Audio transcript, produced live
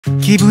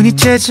기분이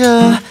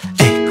째져.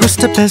 Who's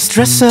the best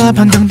dresser?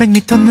 반경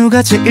 100m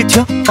누가 제일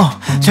튀어?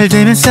 잘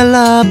되면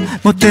셀럽,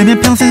 못 되면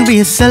평생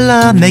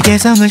리셀럽. 내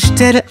개성은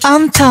시대를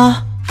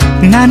안타.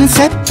 나는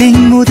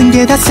세핑, 모든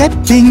게 다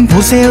세핑.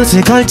 보세요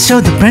제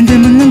걸쳐도 브랜드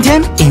묻는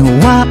잼.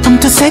 이와 I'm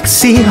too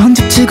sexy.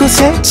 헌집치고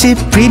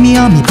새집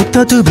프리미엄이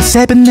붙어 두배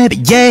세븐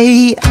네배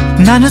yeah.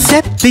 나는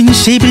세핑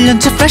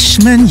 11년차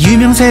freshman.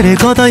 유명세를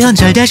거둬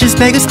현잘 대신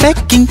스펙은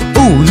스펙킹. 오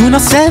you know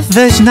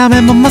savage.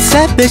 남의 몸만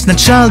savage. 난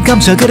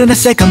철검저 그러네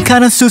세컨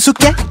카는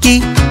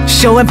수수께끼.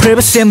 Show and prove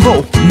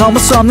symbol. 넘을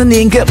수 없는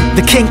임금.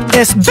 The king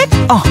is big.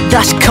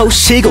 다시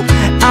코시고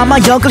아마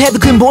역을 해도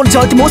근본은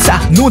절대 못 사.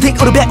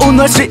 노딩으로 배운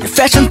널 street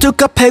fashion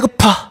뚜까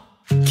배고파.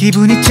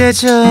 기분이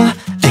째져.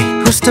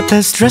 Who's the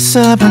best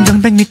dresser?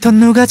 반경 100m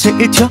누가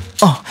제일 튀어?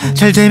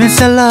 잘 되면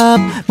셀럽,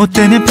 못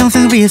되면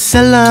평생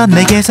리셀럽.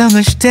 내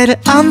개성은 시대를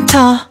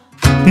안타.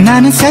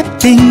 나는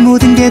세핑,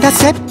 모든 게 다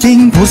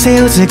세핑.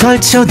 보세요 제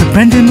걸쳐도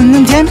브랜드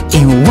묻는 잼.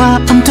 이와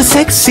I'm too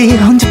sexy.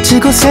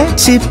 헌집치고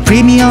새집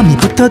프리미엄이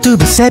붙어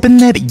두배 세븐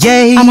네배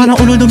yeah. 아마 나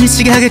오늘도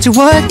미치게 하겠지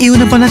what.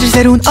 이유는 뻔하지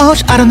새로운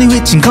옷. I don't need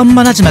위친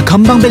것만 하지만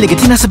건방 빌리게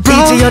티나서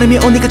bro. 이제 여름이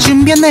오니까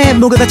준비했네.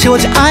 뭐가 다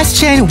채워져 ice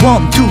chain. 1,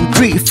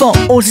 2, 3,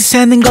 4 옷을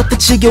세는 것도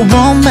지겨워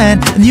man.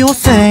 New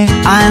thing.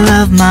 I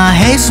love my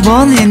haze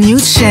one and new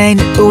chain.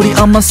 우리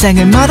엄마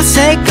생일마다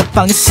새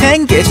가방이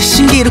생기지.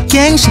 신기루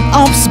갱신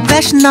없어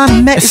fashion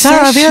나는 It's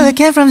all I feel I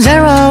came from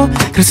zero.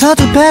 그래서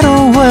두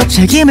배로워.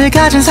 책임을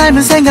가진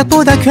삶은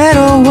생각보다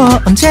괴로워.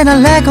 언제나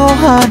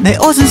레고하 내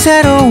옷은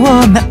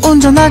새로워. 나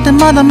운전할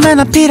때마다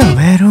맨날 필요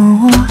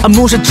외로워.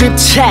 무슨 트립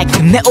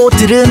체크. 내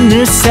옷들은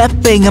늘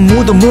세핑.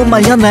 아무도 못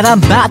말려 나란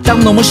바닥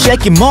너무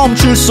shaky.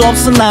 멈출 수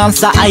없어 난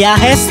쌓아야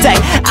해 stay.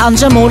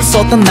 안전모를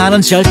썼던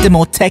나는 절대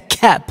못해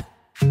cap.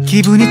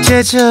 기분이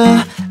째져.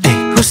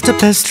 Who's the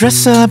best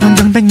dresser?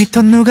 반경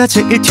 100m 누가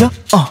제일 튀어?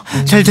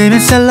 잘 되면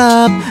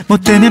셀럽,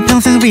 못 되면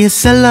평생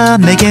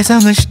리셀럽. 내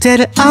개성은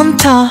시대를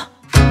안타.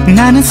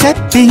 나는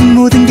세핑,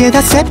 모든 게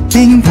다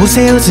세핑.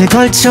 보세요 제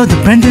걸쳐도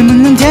브랜드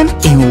묻는 잼.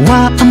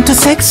 이와 I'm too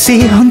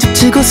sexy.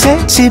 헌집치고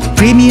새집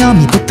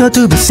프리미엄이 붙어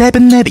두배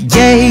세븐 네배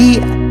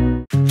yeah.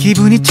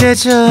 기분이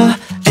째져.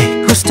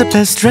 Who's the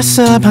best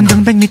dresser?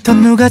 반경 100m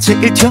누가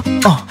제일 튀어?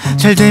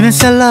 잘 되면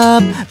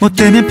셀럽, 못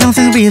되면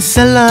평생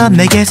리셀럽.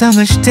 내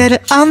개성은 시대를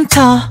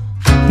안타.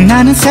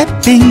 나는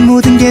세핑,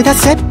 모든 게 다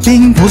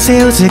세핑.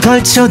 보세요 제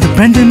걸쳐도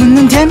브랜드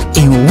묻는 잼.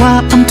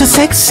 이와 I'm too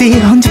sexy.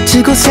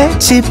 헌집치고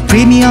새집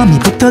프리미엄이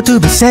붙어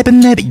두배 세븐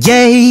네배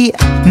yeah.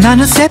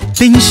 나는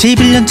세핑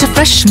 11년차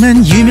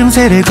freshman.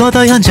 유명세를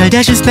거둬 현잘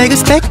대신 스펙은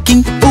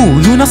스펙킹. 오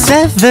you know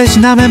savage.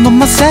 남의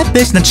몸만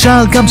savage. 난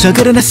철검저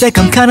그러네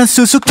세컨 카는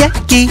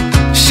수수께끼.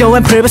 Show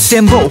and prove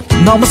symbol.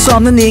 넘을 수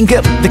없는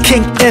임금. The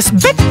king is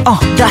big.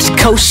 다시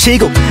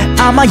코시고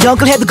아마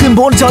역을 해도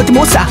근본은 절대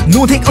못 사.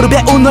 노딩으로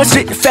배운 널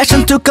street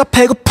fashion 뚜까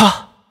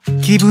배고파.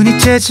 기분이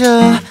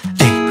째져.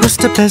 Who's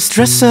the best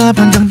dresser?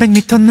 반경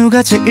 100m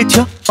누가 제일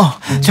튀어?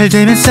 잘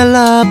되면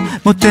셀럽,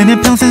 못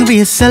되면 평생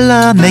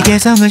리셀럽. 내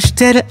개성은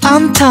시대를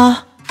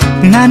안타.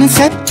 나는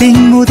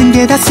세핑, 모든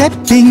게 다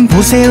세핑.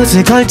 보세요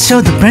제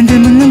걸쳐도 브랜드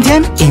묻는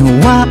잼.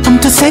 이와 I'm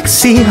too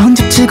sexy.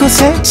 헌집치고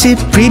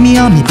새집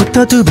프리미엄이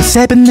붙어 두배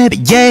세븐 네배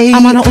yeah.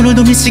 아마 나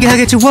오늘도 미치게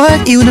하겠지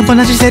what. 이유는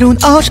뻔하지 새로운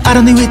옷. I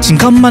don't need 위친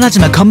것만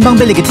하지만 건방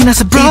빌리게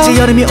티나서 bro. 이제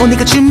여름이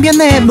오니까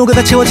준비했네. 뭐가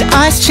다 채워져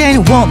ice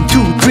chain.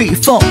 1, 2,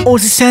 3, 4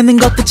 옷을 세는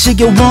것도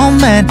지겨워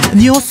man.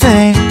 New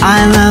thing.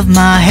 I love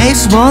my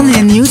haze one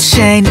and new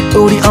chain.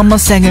 우리 엄마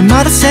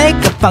생일마다 새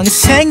가방이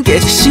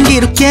생기지.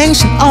 신기루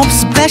갱신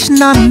없어 fashion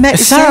나는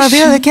It's all I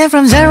feel I came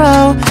from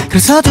zero.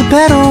 그래서 두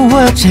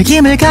배로워.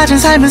 책임을 가진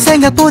삶은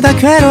생각보다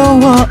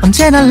괴로워.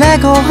 언제나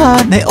레고하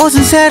내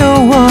옷은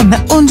새로워.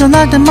 나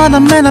운전할 때마다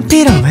맨날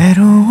필요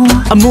외로워.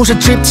 무슨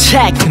트립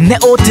체크. 내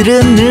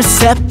옷들은 늘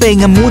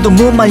세핑. 아무도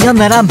못 말려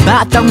나란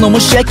바닥 너무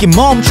shaky.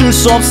 멈출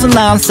수 없어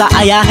난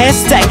쌓아야 해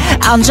stay.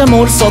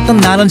 안전모를 썼던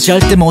나는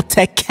절대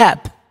못해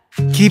cap.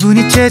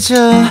 기분이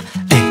째져.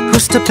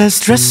 Who's the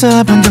best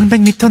dresser? 반경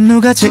 100m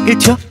누가 제일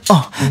튀어?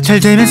 잘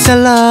되면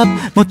셀럽,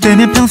 못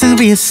되면 평생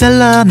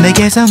리셀럽. 내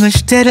개성은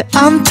시대를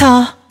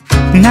안타.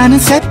 나는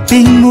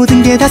세핑,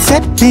 모든 게 다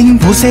세핑.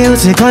 보세요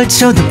제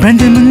걸쳐도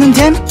브랜드 묻는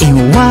잼.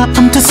 이와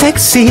I'm too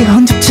sexy.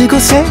 헌집치고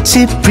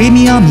새집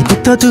프리미엄이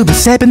붙어 두배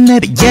세븐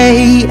네배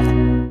yeah.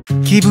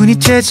 기분이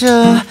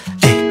째져.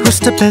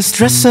 Who's the best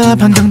dresser?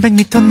 반경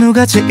 100m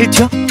누가 제일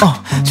튀어?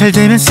 잘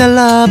되면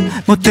셀럽,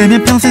 못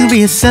되면 평생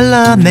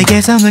리셀럽. 내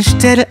개성은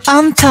시대를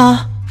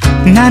안타.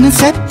 나는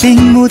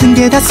세핑, 모든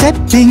게 다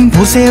세핑.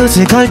 보세요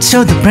제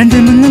걸쳐도 브랜드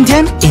묻는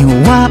잼.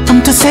 이와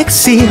I'm too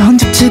sexy.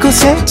 헌집치고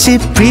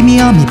새집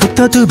프리미엄이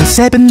붙어 두배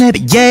세븐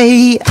네배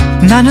yeah.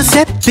 나는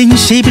세핑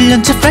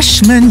 11년차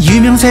freshman.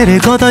 유명세를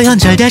거둬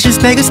현잘 대신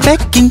스펙은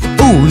스펙킹.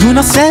 오 you know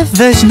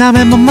savage.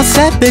 남의 몸만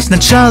savage. 난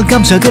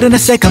철검저 그러네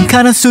세컨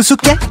카는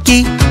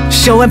수수께끼.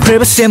 Show and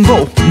prove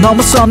symbol.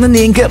 넘을 수 없는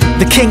임금.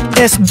 The king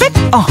is big.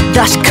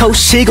 다시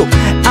코시고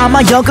아마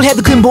역을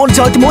해도 근본은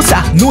절대 못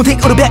사.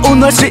 노딩으로 배운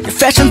널 street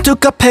fashion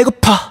뚜까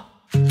배고파.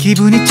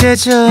 기분이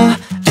째져.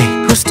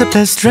 Who's the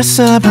best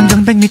dresser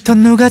반경 100m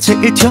누가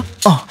제일 튀어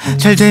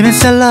잘 되면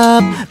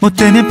셀럽 못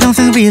되면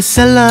평생 위에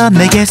셀럽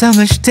내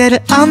개성은 시대를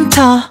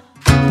안타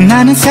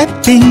나는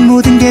세핑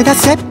모든 게 다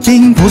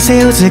세핑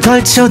보세요 제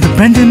걸쳐도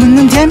브랜드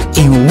묻는 댐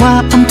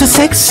이와 I'm too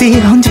sexy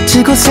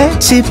헌집치고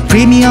새집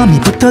프리미엄이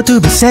붙어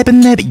 2배 7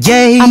 4배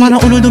yeah 아마 나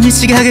오늘도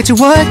미치게 하겠지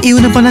what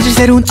이유는 뻔하지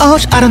새로운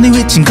옷 I don't need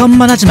위친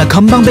것만 하지만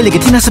건방 빌리게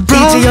티나서 bro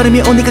이제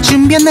여름이 오니까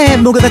준비했네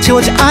뭐가 다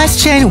채워져 ice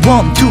chain 1,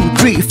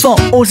 2, 3,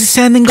 4 옷을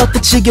세는 것도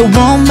지겨워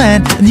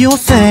man a new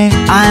thing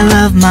I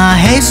love my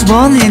haze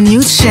one and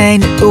new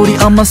chain 우리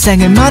엄마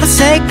생일마다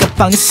새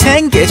가방이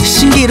생기지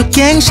신기록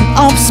갱신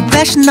없어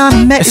fashion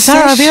I'm It's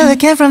how I feel I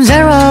came from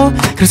zero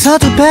그래서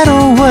두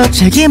배로 work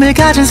책임을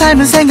가진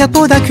삶은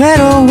생각보다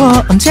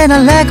괴로워 언제나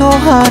레고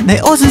hot 내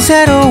옷은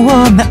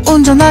새로워 나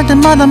운전할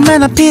때마다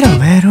맨 앞이라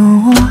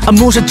외로워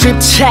아무샷 drip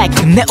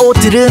check 내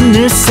옷들은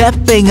늘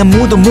새삥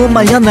아무도 못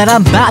말려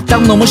나란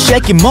바닥 너무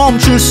shaky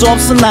멈출 수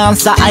없어 난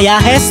쌓아야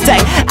해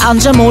stay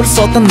앉아모를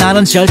썼던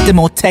나는 절대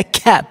못해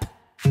cap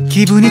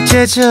기분이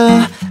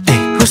째져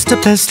Who's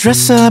the best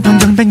dresser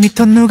반경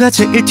 100m 누가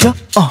제일 튀어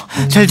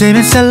잘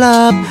되면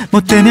셀럽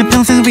못 되면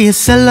평생 위에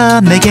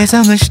셀럽 내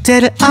개성은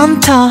시대를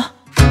안타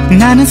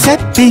나는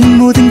세핑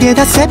모든 게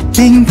다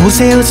세핑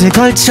보세요 제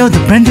걸쳐도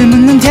브랜드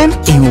묻는 댐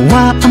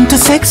이와 I'm too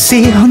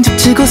sexy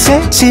헌집치고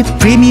새집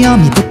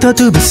프리미엄이 붙어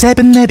 2배 7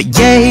 4배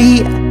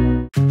yeah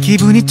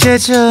기분이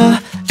째져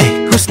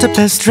Who's the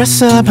best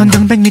dresser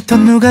반경 100m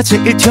누가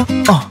제일 튀어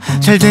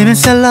잘 되면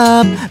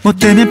셀럽 못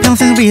되면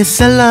평생 위에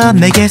셀럽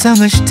내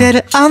개성은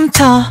시대를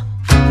안타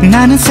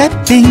나는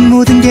세핑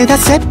모든 게 다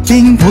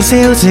세핑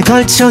보세요 제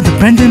걸쳐도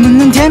브랜드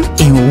묻는 댐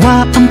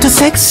이와 I'm too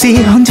sexy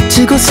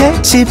헌집치고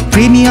새집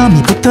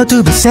프리미엄이 붙어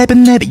 2배 7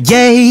 4배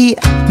yeah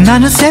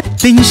나는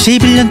세핑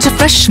 11년차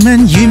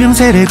freshman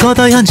유명세를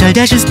거둬 현잘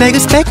대신 스펙을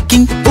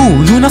스펙킹 오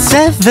you know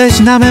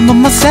savage 남의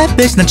몸만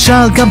savage 난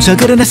철감져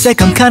그러네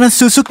세컨카는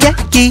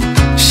수수께끼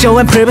show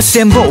and prove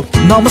symbol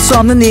넘을 수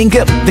없는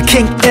임금 The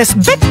king is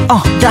big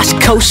다시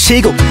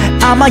코시고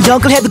아마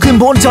역을 해도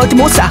근본은 절대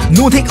못사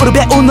노딩으로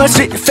배운 널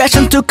street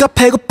fashion 뚜까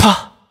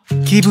배고파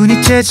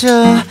기분이 째져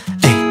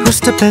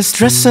Who's the best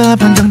dresser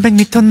반경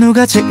 100m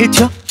누가 제일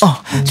튀어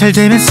잘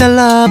되면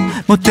셀럽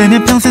못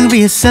되면 평생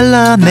위에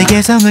셀럽 내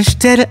개성은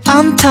시대를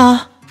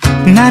안타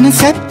나는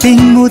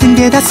세핑 모든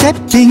게 다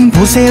세핑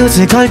보세요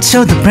제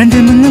걸쳐도 브랜드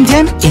묻는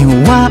댐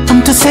이와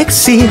I'm too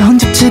sexy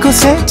헌집치고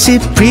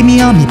새집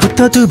프리미엄이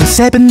붙어 2배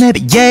 7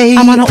 4배 yeah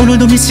아마 나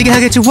오늘도 미치게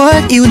하겠지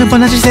what 이유는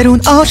뻔하지 새로운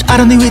옷 I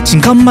don't need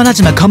위친 것만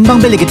하지만 건방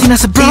빌리게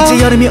티나서 bro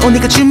이제 여름이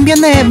오니까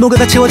준비했네 뭐가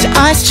다 채워져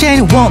ice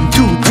chain 1,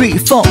 2,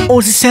 3, 4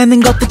 옷을 세는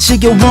것도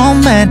지겨워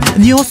man a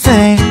new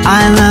thing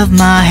I love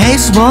my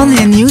haze one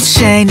and new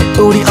chain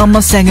우리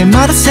엄마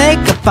생일마다 새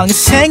가방이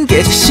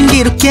생기지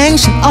신기록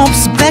갱신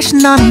없어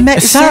fashion I'm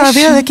It's how I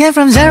feel I came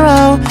from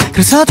zero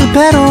그래서 두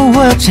배로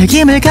work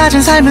책임을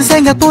가진 삶은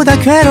생각보다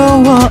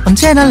괴로워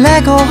언제나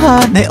레고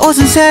hot 내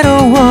옷은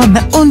새로워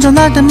나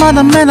운전할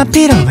때마다 맨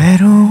앞이라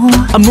외로워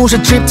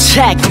아무샷 drip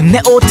check 내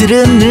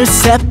옷들은 늘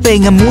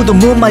새삥 아무도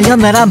못 말려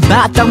나란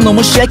바닥 너무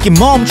shaky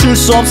멈출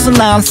수 없어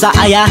난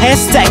쌓아야 해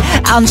stay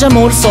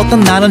앉아모를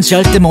썼던 나는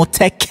절대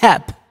못해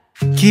cap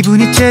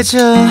기분이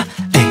째져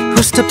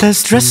Who's the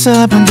best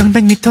dresser 반경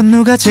 100m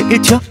누가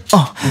제일 튀어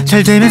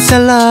잘 되면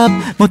셀럽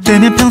못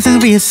되면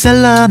평생 위에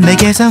셀럽 내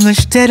개성은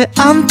시대를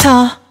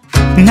안타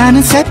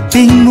나는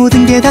세핑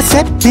모든 게 다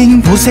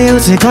세핑 보세요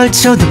제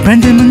걸쳐도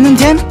브랜드 묻는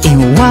댐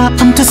이와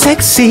I'm too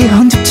sexy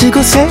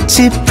헌집치고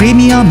새집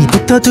프리미엄이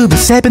붙어 2배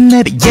 7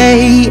 4배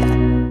yeah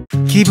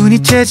기분이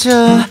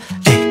째져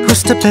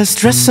Who's the best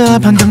dresser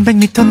반경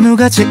 100m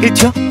누가 제일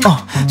튀어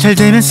잘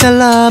되면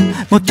셀럽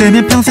못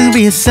되면 평생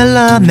위에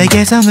셀럽 내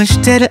개성은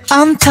시대를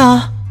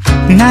안타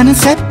나는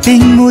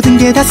세핑 모든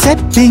게 다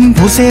세핑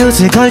보세요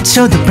제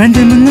걸쳐도 브랜드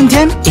묻는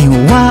댐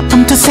이와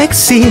I'm too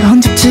sexy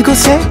헌집치고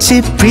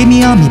새집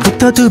프리미엄이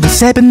붙어 2배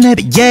 7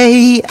 4배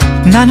yeah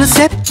나는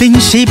세핑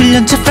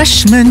 11년차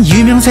freshman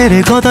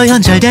유명세를 거둬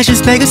현잘 대신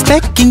스펙을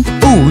스펙킹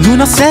오 you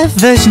know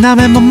savage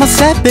남의 몸만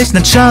savage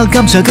난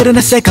철감져 그러네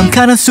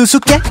세컨카는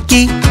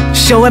수수께끼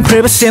show and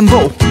prove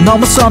symbol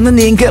넘을 수 없는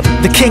임금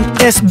The king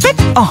is big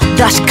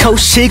다시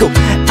코시고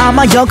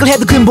아마 역을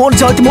해도 근본은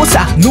절대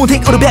못사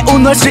노딩으로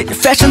배운 널 street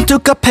fashion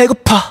뚜까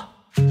배고파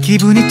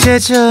기분이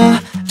째져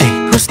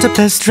Who's the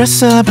best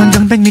dresser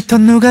반경 100m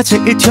누가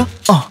제일 튀어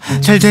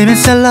잘 되면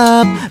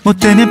셀럽 못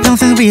되면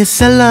평생 위에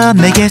셀럽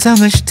내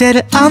개성은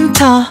시대를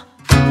안타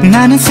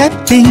나는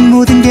세핑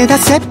모든 게 다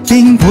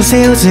세핑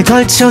보세요 제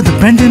걸쳐도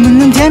브랜드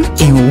묻는 댐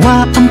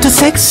이와 I'm too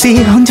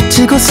sexy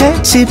헌집치고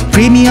새집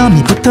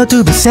프리미엄이 붙어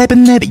 2배 7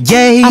 4배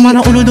yeah 아마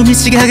나 오늘도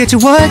미치게 하겠지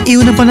what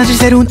이유는 뻔하지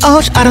새로운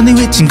옷 I don't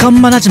need 위친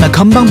것만 하지만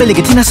건방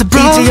빌리게 티나서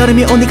bro 이제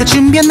여름이 오니까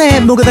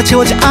준비했네 뭐가 다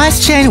채워져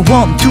ice chain 1,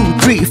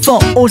 2, 3, 4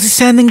 옷을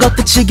세는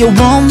것도 지겨워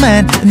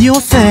man a new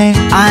thing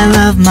I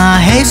love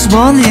my haze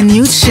one and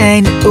new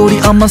chain 우리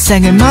엄마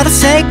생일마다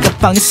새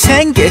가방이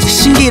생기지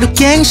신기록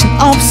갱신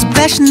없어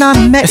fashion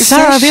I'm 매일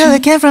Start feel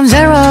it came from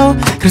zero.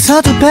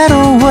 그래서 더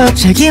괴로워.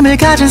 책임을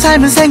가진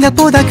삶은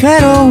생각보다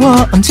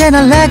괴로워.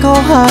 언제나 레고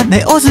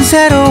내 옷은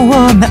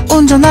새로워. 나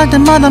운전할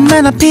때마다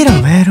맨 앞이라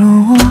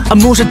외로워.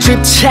 무슨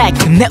trip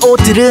check. 내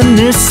옷들은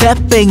늘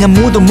새삥.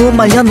 아무도 못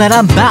말려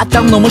나란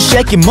바닥 너무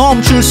shaky.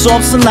 멈출 수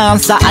없어 난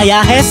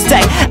쌓아야 해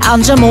stay.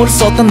 앉아 모를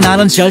쏟던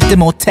나는 절대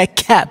못해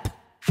cap.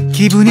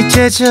 기분이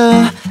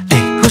째져.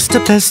 Who's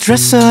the best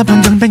dresser?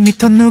 방정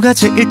 100m 누가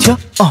제일 튀어?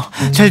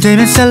 잘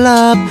되면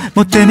셀럽,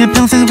 못 되면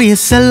평생 위에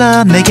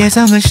셀럽. 내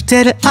개성은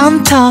시대를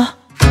안 타.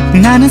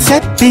 나는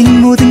새삥,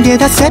 모든 게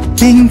다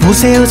새삥.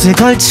 보세요 제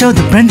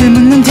걸쳐도 브랜드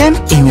묻는 잼.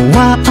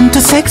 이와 I'm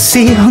too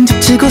sexy.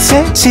 헌집치고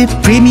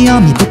새집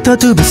프리미엄이 붙어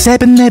 2배 7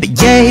 내비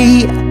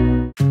yeah.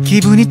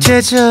 기분이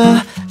째져.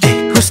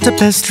 Who's the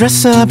best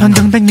dresser?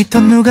 방정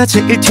 100m 누가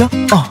제일 튀어?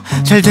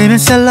 잘 되면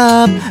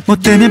셀럽,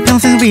 못 되면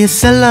평생 위에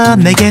셀럽.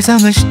 내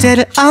개성은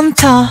시대를 안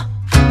타.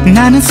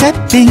 나는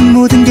새삥,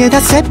 모든 게 다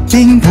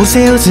새삥.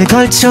 보세요 제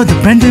걸쳐도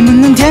브랜드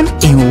묻는 잼.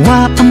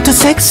 이와 I'm too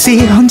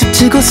sexy.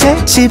 헌집치고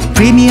새집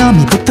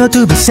프리미엄이 붙어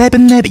 2배 7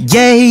 내비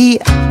yeah.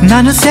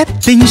 나는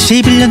새삥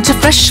 11년째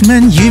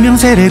freshman.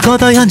 유명세를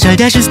거둬 현잘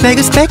대신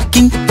스펙은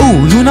스펙킹. 오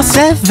you know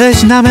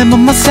savage. 남의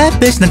몸만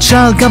savage. 난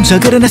철검 저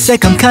그릇에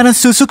세컨 카는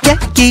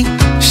수수께끼.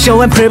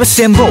 Show and prove a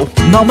symbol.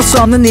 넘을 수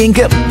없는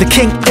임금. The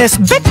king is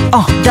big.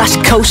 다시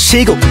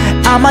코시고.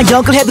 아마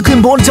역을 해도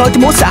근본은 절대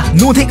못 사.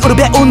 눈팅으로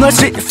배운 널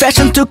street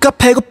fashion 뚜까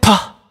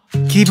배고파.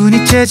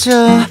 기분이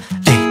째져.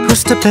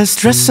 Who's the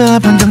best dresser?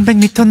 방정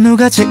 100m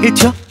누가 제일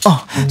튀어?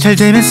 잘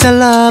되면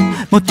셀럽,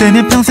 못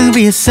되면 평생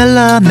위에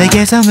셀럽. 내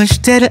개성은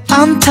시대를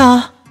안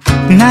타.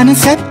 나는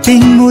새삥,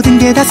 모든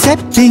게 다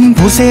새삥.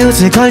 보세요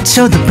제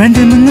걸쳐도 브랜드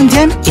묻는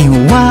잼.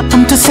 이와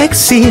I'm too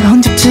sexy.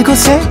 헌집치고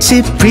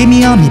새집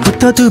프리미엄이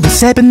붙어 2배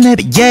 7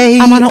 내비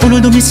yeah. 아마 나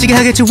오늘도 미치게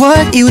하겠지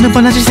what. 이유는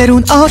뻔하지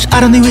새로운 옷.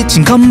 I don't need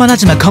위친 것만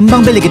하지만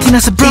건방 빌리게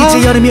티나서 bro.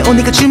 이제 여름이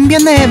오니까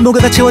준비했네. 뭐가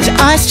다 채워져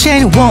ice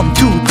chain.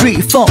 1,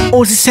 2, 3, 4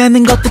 옷이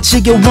새는 것도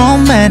지겨워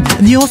man.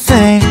 A new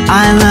thing.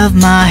 I love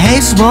my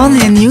haze one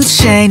and new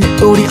chain.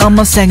 우리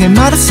엄마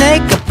생일마다 새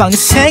가방이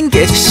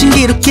생기지.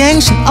 신기루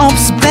갱신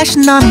없어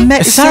fashion 난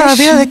매일 Start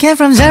feel it came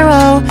from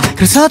zero.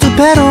 그래서 더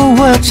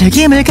괴로워.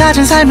 책임을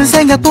가진 삶은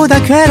생각보다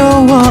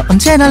괴로워.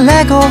 언제나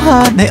레고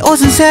내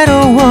옷은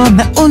새로워.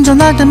 나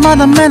운전할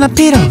때마다 맨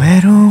앞이라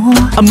외로워.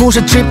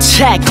 무슨 trip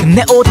check.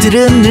 내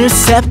옷들은 늘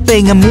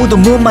새삥. 아무도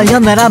못 말려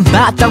나란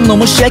바닥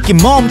너무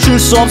shaky. 멈출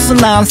수 없어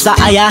난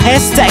쌓아야 해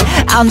stay.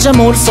 앉아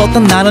모를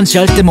쏟던 나는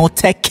절대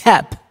못해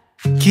cap.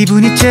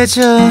 기분이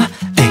째져.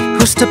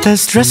 Who's the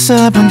best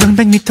dresser? 방정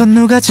 100m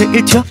누가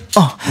제일 튀어?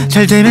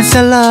 잘 되면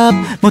셀럽,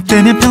 못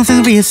되면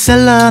평생 위에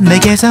셀럽. 내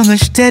개성은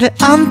시대를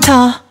안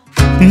타.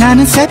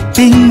 나는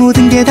새삥,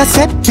 모든 게 다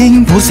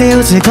새삥.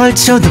 보세요 제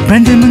걸쳐도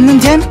브랜드 묻는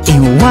잼.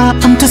 이와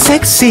I'm too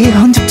sexy.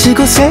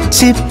 헌집치고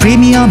새집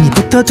프리미엄이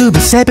붙어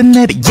 2배 7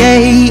 내비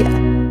yeah.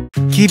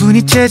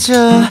 기분이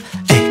째져.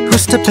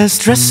 Who's the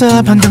best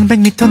dresser? 방정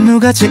 100m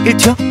누가 제일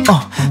튀어?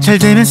 잘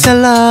되면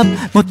셀럽,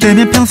 못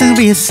되면 평생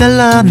위에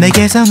셀럽. 내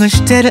개성은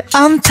시대를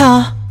안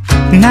타.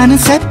 나는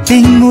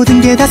새삥,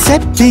 모든 게 다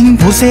새삥.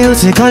 보세요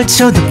제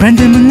걸쳐도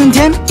브랜드 묻는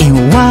잼.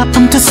 이와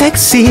I'm too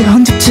sexy.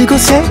 헌집치고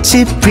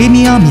새집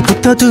프리미엄이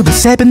붙어 2배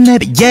 7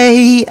 내비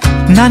yeah.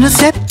 나는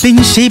새삥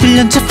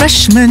 11년째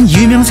freshman.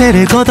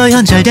 유명세를 거둬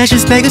현잘 대신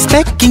스펙은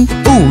스펙킹.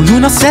 오 you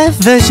know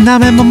savage.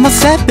 남의 몸만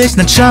savage.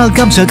 난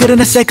철검 저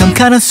그릇에 세컨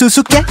카는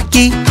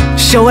수수께끼.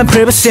 Show and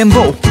prove a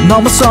symbol.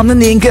 넘을 수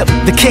없는 임금.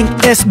 The king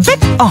is big.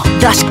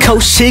 다시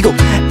코시고.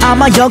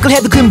 아마 역을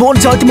해도 근본은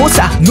절대 못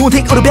사.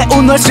 눈팅으로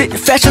배운 널 street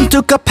fashion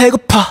뚜까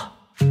배고파.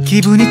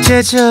 기분이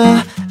째져.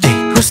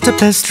 Who's the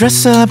best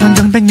dresser?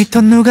 방정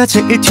 100m 누가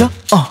제일 튀어?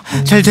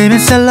 잘 되면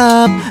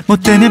셀럽,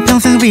 못 되면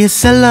평생 위에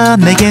셀럽.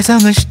 내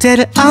개성은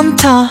시대를 안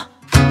타.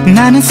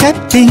 나는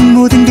새삥,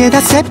 모든 게 다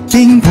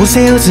새삥.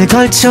 보세요 제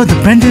걸쳐도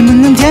브랜드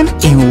묻는 잼.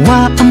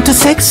 이와 I'm too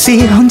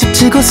sexy.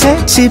 헌집치고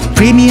새집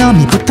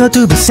프리미엄이 붙어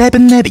 2배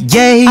 7 내비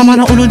yeah. 아마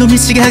나 오늘도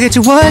미치게 하겠지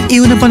what.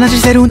 이유는 뻔하지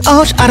새로운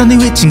옷. I don't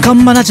need 위친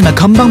것만 하지만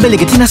건방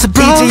빌리게 티나서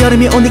bro. 이제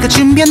여름이 오니까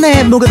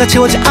준비했네. 뭐가 다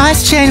채워져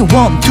ice chain. 1,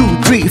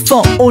 2, 3,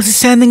 4 옷이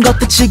새는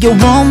것도 지겨워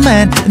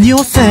man. A new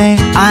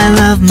thing. I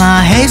love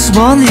my haze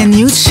one and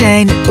new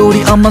chain.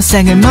 우리 엄마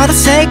생일마다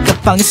새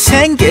가방이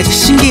생기지.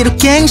 신기루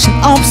갱신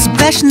없어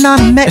fashion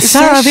난 매일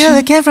Start feel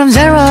it came from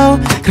zero.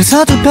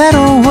 그래서 더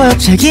괴로워.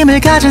 책임을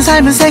가진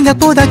삶은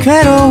생각보다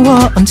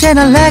괴로워.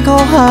 언제나 레고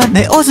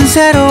내 옷은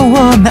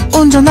새로워. 나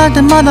운전할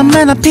때마다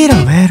맨 앞이라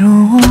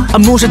외로워.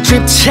 무슨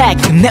trip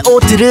check. 내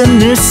옷들은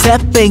늘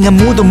새삥.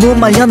 아무도 못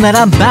말려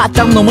나란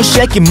바닥 너무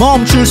shaky.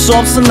 멈출 수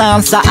없어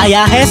난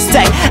쌓아야 해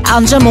stay.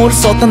 앉아 모를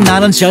쏟던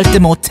나는 절대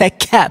못해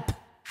cap.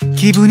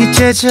 기분이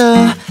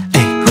째져.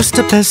 Who's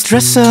the best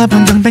dresser?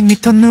 방정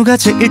 100m 누가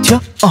제일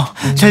튀어?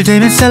 잘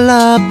되면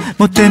셀럽,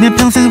 못 되면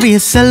평생 위에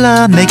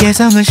셀럽. 내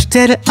개성은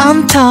시대를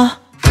안 타.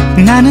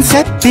 나는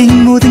새삥,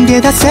 모든 게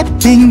다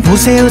새삥.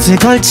 보세요 제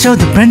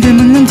걸쳐도 브랜드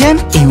묻는 잼.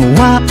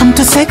 이와 I'm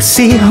too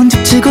sexy.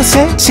 헌집치고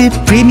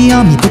새집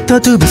프리미엄이 붙어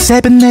 2배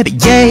 7 내비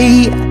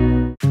yeah.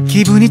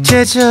 기분이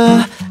째져.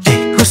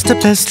 Who's the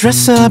best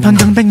dresser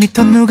반경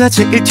 100m 누가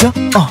제일 튀어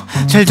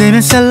잘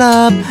되면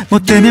셀럽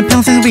못 되면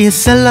평생 위에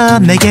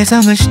셀럽 내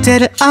개성은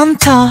시대를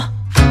안타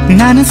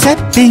나는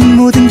세핑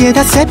모든 게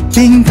다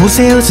세핑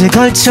보세요 제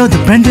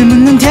걸쳐도 브랜드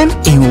묻는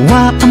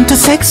댐이와 I'm too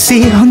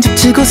sexy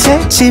헌집치고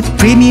새집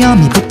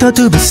프리미엄이 붙어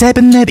두배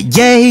세븐 네배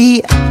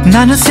yeah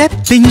나는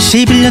세핑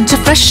 11년차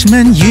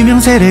freshman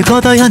유명세를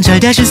거둬 현잘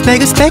대신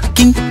스펙은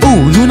스펙킹 오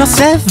누나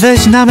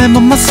savage 남의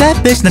몸만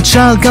savage 난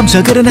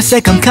철검저 그러네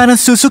세컨카는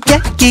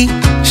수수께끼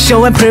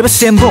Show and prove a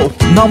symbol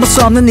넘을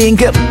수 없는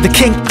임금 The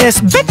king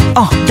is big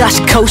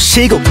다시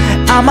코시고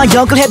아마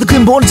역을 해도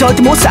근본은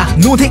절대 못사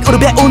눈팅으로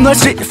배운 널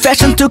street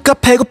fashion 뚜까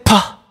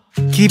배고파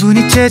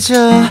기분이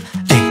째져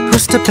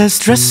Who's the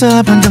best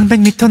dresser 반경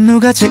 100m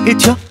누가 제일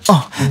튀어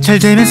잘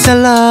되면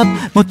셀럽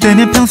못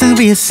되면 평생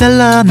위에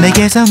셀럽 내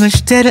개성은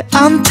시대를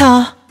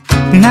안타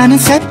나는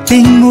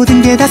세핑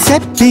모든 게 다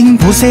세핑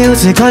보세요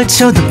제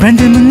걸쳐도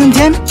브랜드 묻는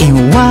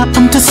댐이와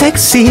I'm too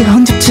sexy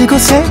헌집치고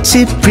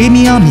새집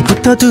프리미엄이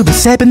붙어 두배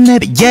세븐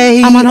네배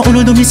yeah 아마 나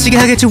오늘도 미치게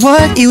하겠지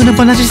what 이유는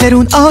뻔하지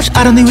새로운 옷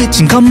I don't need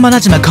위친 것만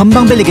하지만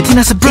건방 빌리게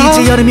티나서 bro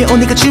이제 여름이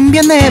오니까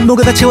준비했네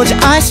뭐가 다 채워져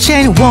ice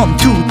chain 1,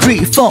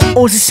 2, 3, 4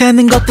 옷을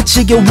세는 것도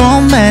지겨워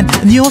man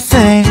a new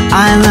thing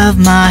I love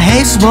my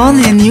haze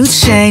one and new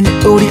chain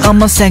우리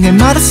엄마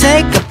생일마다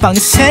새 가방이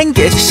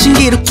생겨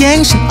신기루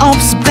갱신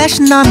없어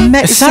fashion 난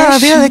It's all I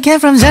feel it came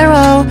from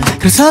zero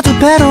그래서 두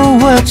배로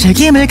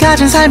책임을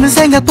가진 삶은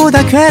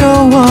생각보다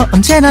괴로워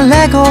언제나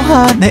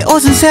레고화 내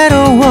옷은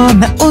새로워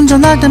나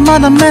운전할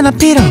때마다 맨날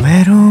필요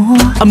외로워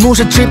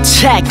무슨 trip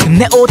check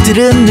내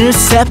옷들은 늘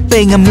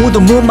새삥 아무도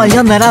못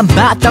말려 나란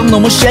바닥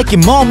너무 shaky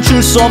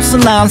멈출 수 없어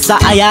난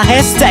쌓아야 해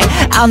stay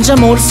앉아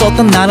모를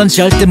쏟던 나는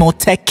절대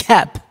못해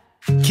cap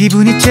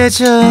기분이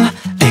째져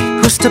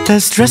Who's the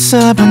best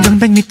dresser 반경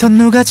 100m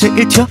누가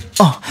제일 튀어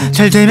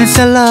잘 되면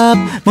셀럽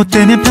못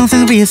되면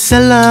평생 위에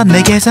셀럽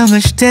내 개성은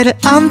시대를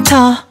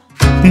안타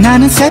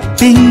나는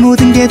세핑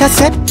모든 게 다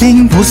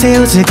세핑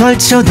보세요 제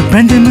걸쳐도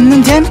브랜드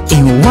묻는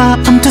댐이와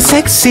I'm too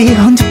sexy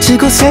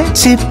헌집치고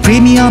새집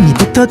프리미엄이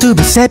붙어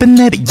두배 세븐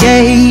네배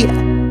yeah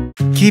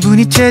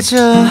기분이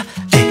째져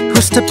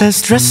Who's the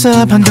best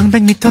dresser 반경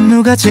 100m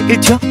누가 제일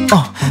튀어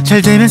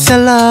잘 되면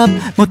셀럽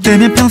못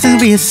되면 평생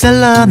위에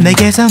셀럽 내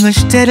개성은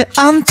시대를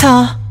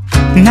안타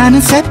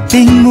나는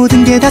세핑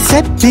모든 게 다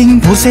세핑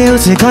보세요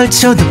제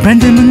걸쳐도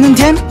브랜드 묻는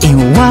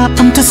댐이와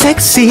I'm too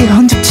sexy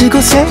헌집치고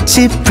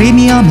새집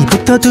프리미엄이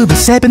붙어 두배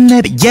세븐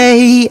네배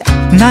yeah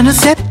나는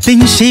세핑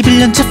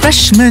 11년차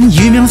freshman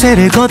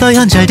유명세를 거둬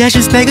현잘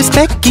대신 스펙은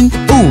스펙킹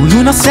오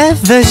누나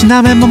savage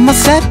남의 몸만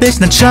savage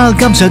난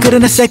철검저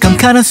그러네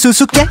세컨카는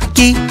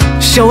수수께끼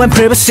Show and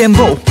prove a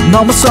symbol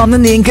넘을 수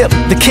없는 임금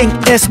The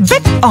king is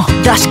big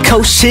다시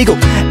코시고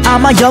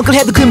아마 역을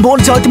해도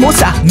근본은 절대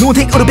못사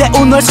눈팅으로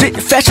배운 널 street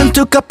fashion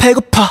뚜까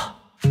배고파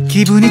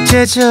기분이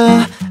째져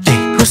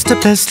Who's the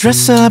best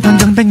dresser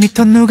반경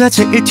 100m 누가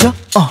제일 튀어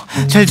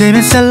잘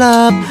되면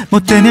셀럽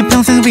못 되면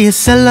평생 위에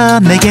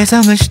셀럽 내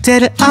개성은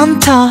시대를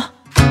안타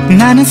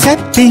나는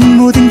세핑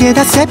모든 게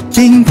다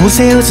세핑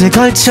보세요 제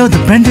걸쳐도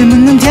브랜드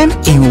묻는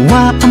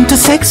댐이와 I'm too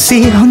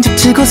sexy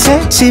헌집치고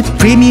새집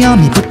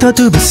프리미엄이 붙어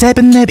두배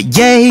세븐 네배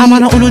yeah 아마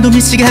나 오늘도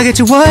미치게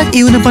하겠지 what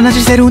이유는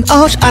뻔하지 새로운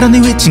옷 I don't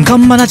need 위친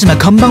것만 하지만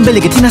건방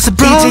빌리게 티나서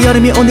bro 이제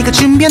여름이 오니까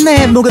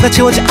준비했네 뭐가 다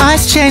채워져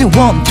ice chain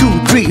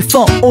 1, 2,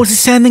 3, 4 옷을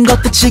세는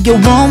것도 지겨워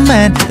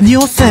man a new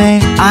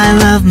thing I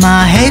love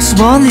my haze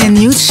one and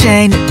new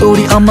chain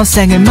우리 엄마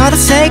생일마다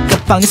새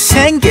가방이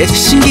생겨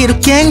신기루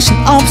갱신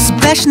없어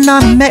fashion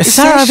난 It's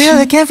all I feel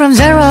it came from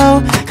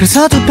zero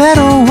그래서 두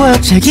배로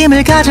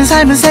책임을 가진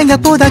삶은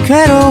생각보다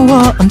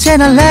괴로워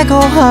언제나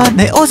레고화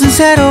내 옷은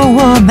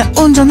새로워 나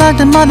운전할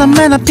때마다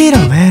맨날 필요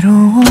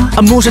외로워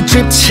무슨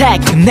trip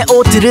check 내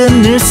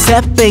옷들은 늘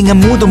새삥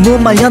아무도 못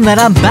말려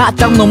나란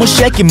바닥 너무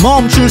shaky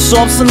멈출 수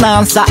없어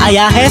난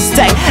쌓아야 해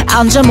stay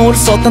앉아 모를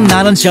쏟던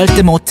나는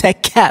절대 못해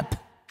cap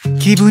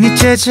기분이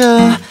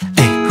째져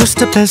Who's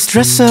the best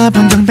dresser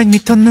반경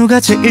 100m 누가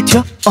제일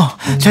튀어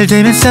잘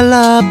되면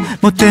셀럽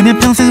못 되면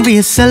평생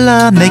위에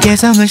셀럽 내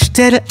개성은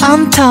시대를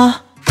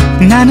안타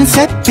나는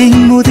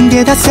세핑 모든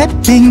게 다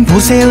세핑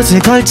보세요 제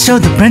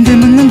걸쳐도 브랜드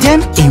묻는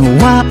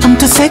댐이와 I'm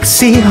too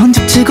sexy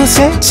헌집치고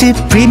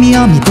새집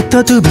프리미엄이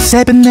붙어 두배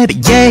세븐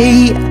네배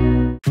yeah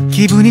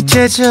기분이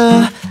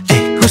째져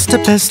Who's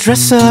the best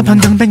dresser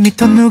반경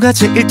 100m 누가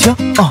제일 튀어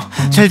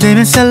잘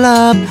되면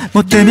셀럽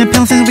못 되면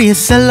평생 위에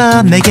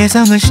셀럽 내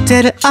개성은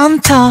시대를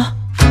안타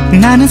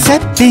나는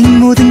세핑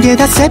모든 게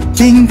다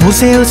세핑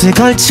보세요 제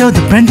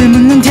걸쳐도 브랜드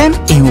묻는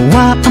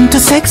댐이와 I'm too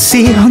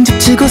sexy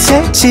헌집치고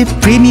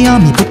새집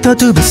프리미엄이 붙어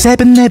두배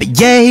세븐 네배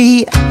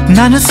yeah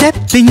나는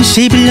세핑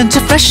 11년차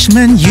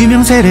freshman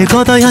유명세를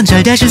거둬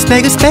현잘 대신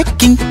스펙은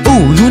스펙킹 오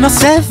누나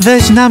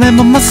savage 남의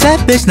몸만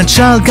savage 난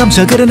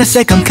철검저 그러네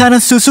세컨카는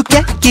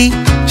수수께끼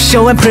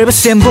Show and prove a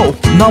symbol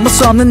넘을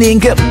수 없는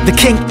임금 The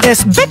king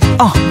is big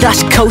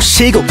다시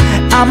코시고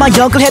아마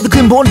역을 해도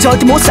근본은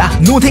절대 못사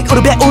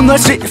눈팅으로 배운 널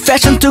street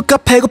fashion 뚜까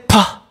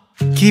배고파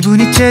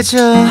기분이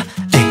째져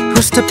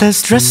Who's the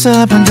best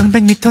dresser 반경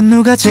 100m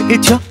누가 제일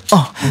튀어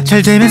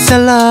잘 되면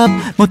셀럽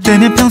못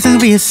되면 평생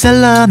위에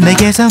셀럽 내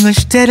개성은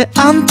시대를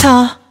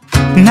안타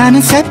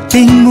나는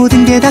새빙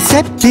모든 게 다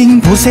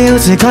새빙 보세요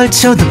제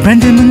걸쳐도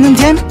브랜드 묻는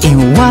댐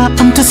이와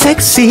I'm too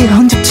sexy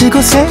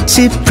헌집치고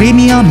새집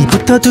프리미엄이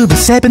붙어 두배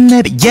세븐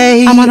네배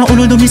yeah 아마 너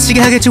오늘도 미치게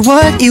하겠지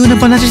what 이유는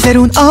뻔하지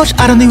새로운 옷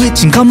I don't need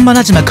위친 것만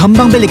하지만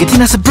건방 빌리게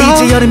티나서 bro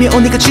이제 여름이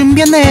오니까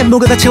준비했네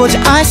뭐가 다 채워져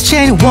ice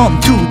chain 1,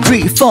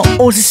 2, 3, 4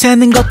 옷을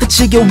세는 것도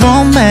지겨워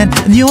man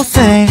new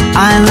thing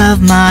I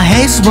love my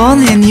haze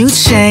one and new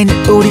chain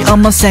우리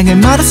엄마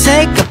생일마다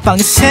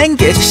새까방이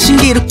생기지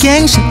신기루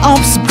갱신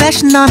없어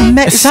패션 나는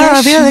It's all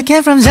I really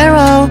came from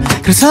zero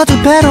그래서 두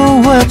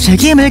배로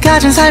책임을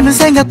가진 삶은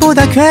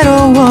생각보다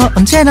괴로워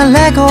언제나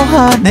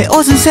레고하 내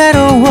옷은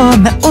새로워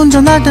나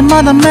운전할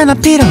때마다 맨날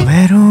필요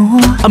외로워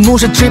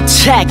무슨 트립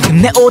체크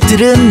내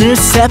옷들은 늘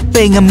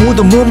새빙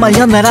아무도 못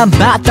말려 나란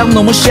바닥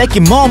너무 shaky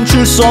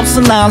멈출 수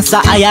없어 난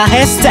쌓아야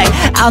해 스테이크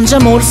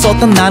앉아모를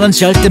썼던 나는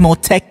절대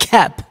못해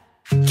캡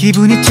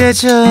기분이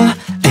째져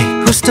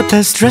Who's the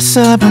best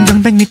dresser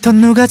반경 100m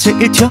누가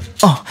제일 튀어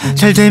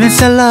잘 되면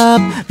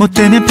셀럽 못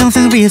되면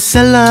평생 위에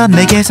셀럽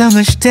내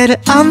개성은 시대를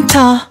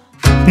안타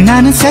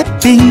나는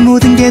새빙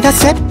모든 게 다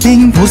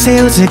새빙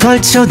보세요 제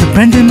걸쳐도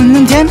브랜드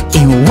묻는 댐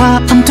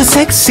이와 I'm too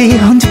sexy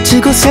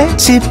헌집치고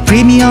새집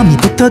프리미엄이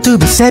붙어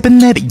두배 세븐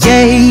네배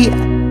yeah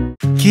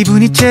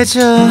기분이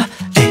째져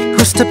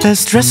Who's the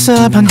best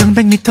dresser 반경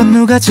 100m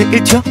누가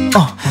제일 튀어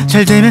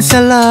잘 되면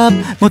셀럽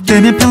못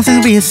되면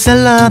평생 위에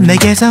셀럽 내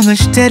개성은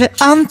시대를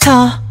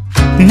안타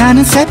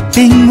나는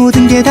새빙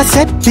모든 게 다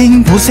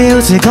새빙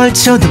보세요 제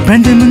걸쳐도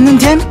브랜드 묻는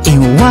댐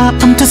이와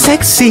I'm too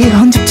sexy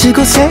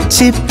헌집치고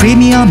새집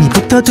프리미엄이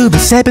붙어 두배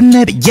세븐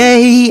네배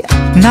yeah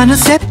나는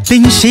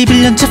새빙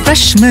 11년차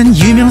freshman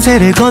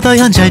유명세를 거둬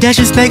현잘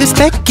대신 스펙은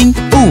스펙킹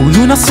오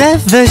you know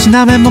savage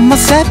남의 몸만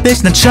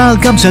savage 난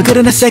철검저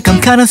그러네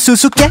세컨카는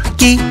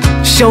수수께끼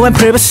show and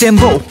prove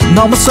symbol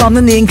넘을 수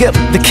없는 임금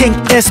the king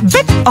is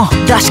big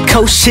다시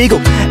코시고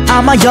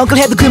아마 역을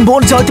해도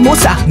근본은 절대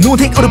못사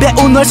눈팅 오르베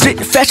오늘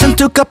street fashion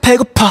뚜까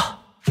배고파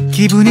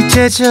기분이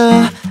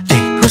째져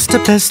Who's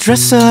the best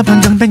dresser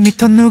반경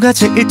 100m 누가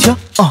제일 튀어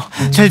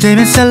잘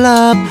되면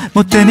셀럽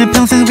못 되면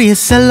평생 위에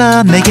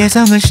셀럽 내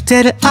개성은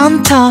시대를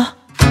안타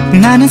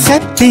나는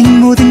새빙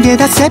모든 게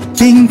다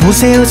새빙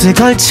보세요 제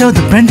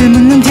걸쳐도 브랜드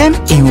묻는 댐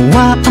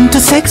이와 I'm too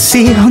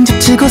sexy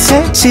헌집치고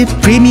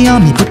새집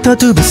프리미엄이 붙어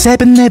두배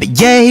세븐 네배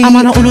yeah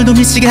아마 너 오늘도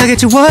미치게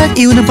하겠지 what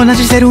이유는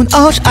뻔하지 새로운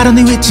옷 I don't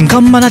need 위친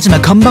것만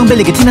하지만 건방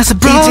빌리게 티나서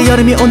bro 이제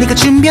여름이 오니까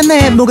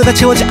준비했네 뭐가 다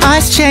채워져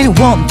ice chain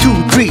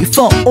 1, 2,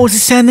 3, 4 옷을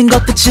세는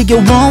것도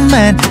지겨워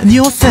man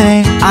new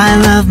thing I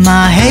love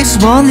my haze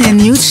one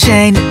and new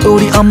chain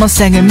우리 엄마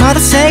생일마다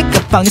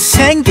새까방이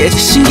생기지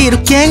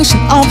신기루 갱신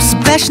없어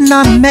패션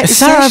나는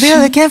It's all I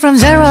really came from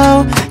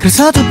zero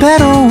그래서 두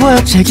배로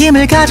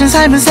책임을 가진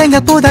삶은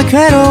생각보다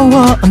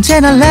괴로워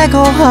언제나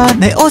레고하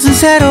내 옷은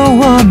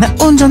새로워 나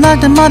운전할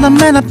때마다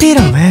맨날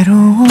필요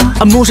외로워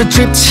무슨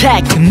트립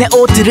체크 내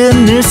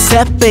옷들은 늘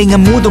새빙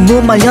아무도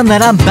못 말려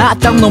나란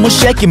바닥 너무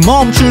shaky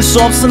멈출 수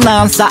없어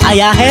난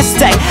쌓아야 해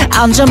스테이크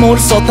앉아모를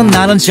썼던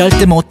나는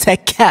절대 못해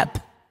캡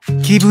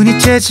기분이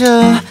째져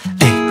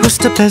Who's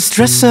the best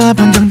dresser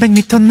반경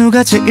 100m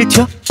누가 제일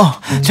튀어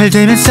잘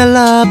되면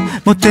셀럽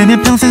못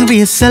되면 평생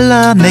위에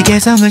셀럽 내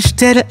개성은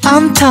시대를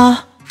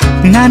안타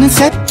나는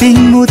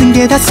새빙 모든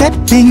게 다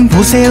새빙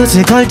보세요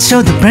제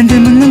걸쳐도 브랜드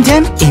묻는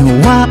댐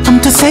이와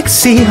I'm too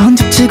sexy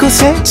헌집치고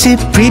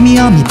새집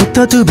프리미엄이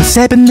붙어 두배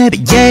세븐 네배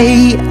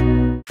yeah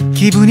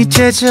기분이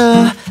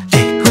째져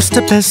Who's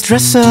the best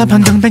dresser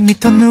반경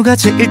 100m 누가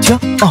제일 튀어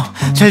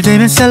잘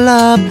되면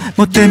셀럽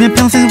못 되면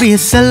평생 위에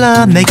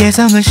셀럽 내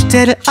개성은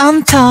시대를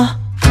안타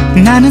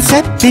나는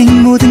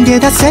새빙 모든 게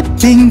다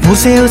새빙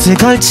보세요 제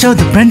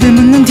걸쳐도 브랜드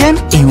묻는 댐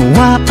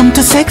이와 I'm too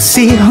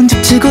sexy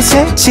헌집치고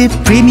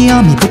새집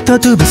프리미엄이 붙어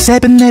두배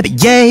세븐 네배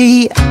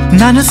yeah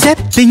나는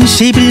새빙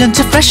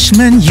 11년차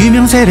freshman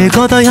유명세를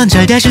거둬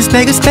현잘 대신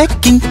스펙은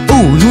스펙킹 오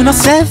you know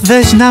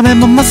savage 남의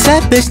몸만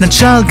savage 난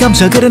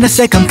철검저 그러네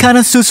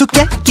세컨카는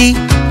수수께끼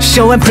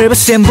show and prove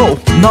symbol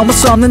넘을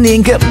수 없는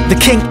임금 the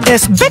king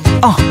is big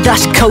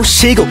다시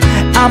코시고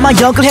아마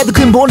역을 해도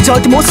근본은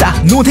절대 못사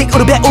눈팅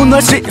오르베 오늘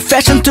street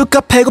fashion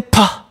뚜까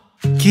배고파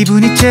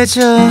기분이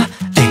째져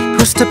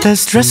Who's the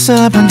best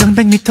dresser 반경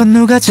 100m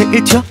누가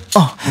제일 튀어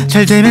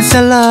잘 되면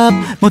셀럽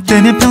못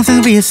되면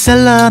평생 위에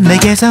셀럽 내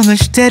개성은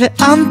시대를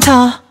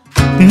안타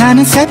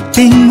나는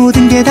새빙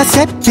모든 게 다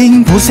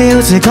새빙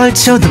보세요 제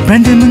걸쳐도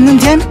브랜드 묻는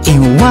댐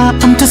이와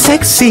I'm too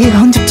sexy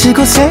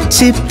헌집치고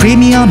새집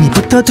프리미엄이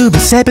붙어 두배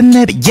세븐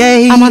네배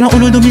yeah 아마 너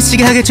오늘도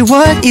미치게 하겠지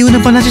what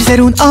이유는 뻔하지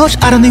새로운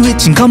옷 I don't need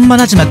위친 것만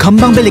하지만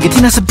건방 빌리게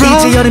티나서 bro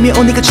이제 여름이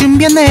오니까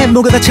준비했네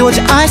뭐가 다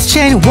채워져 ice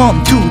chain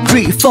 1,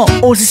 2, 3, 4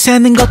 옷을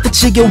세는 것도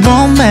지겨워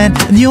man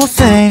new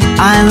thing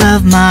I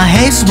love my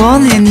haze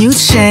one and new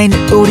chain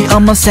우리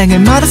엄마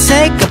생일마다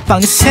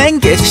새까방이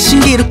생기지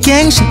신기루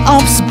갱신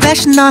없어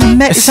패션 나는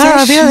매일 Sorry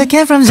I feel I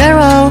came from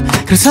zero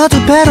그래서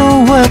두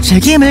배로 work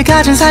책임을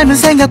가진 삶은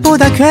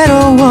생각보다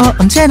괴로워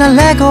언제나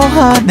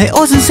레고하 내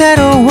옷은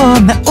새로워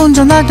나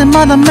운전할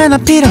때마다 맨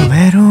앞이라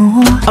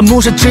외로워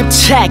무슨 drip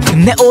check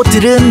내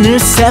옷들은 늘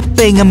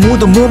새빙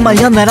아무도 못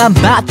말려 나란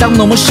바닥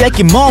너무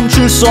shaky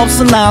멈출 수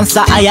없어 난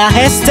쌓아야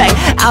해 stay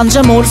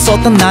앉아 모를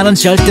쏟던 나는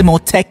절대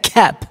못해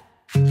cap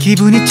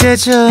기분이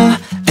째져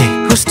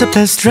Who's the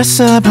best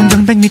dresser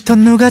방정 100m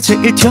누가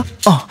제일 튀어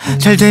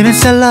잘 되면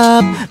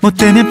셀럽 못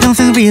되면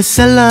평생 위에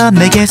셀럽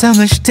내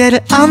개성은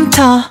시대를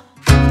안타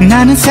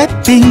나는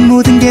새빙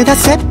모든 게 다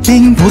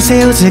새빙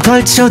보세요 제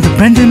걸쳐도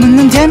브랜드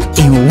묻는 잼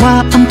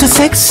이와 I'm too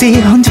sexy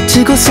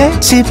헌집치고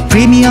새집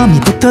프리미엄이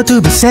붙어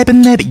두배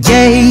세븐 네배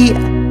yeah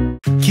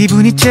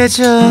기분이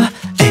째져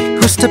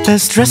Who's the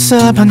best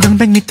dresser 방정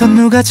 100m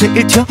누가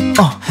제일 튀어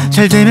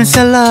잘 되면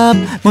셀럽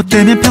못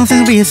되면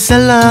평생 위에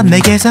셀럽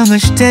내 개성은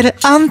시대를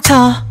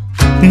안타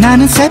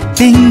나는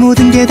새빙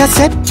모든 게 다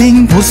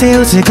새빙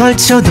보세요 제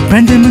걸쳐도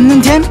브랜드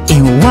묻는 잼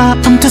이와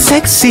I'm too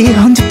sexy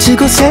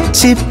헌집치고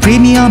새집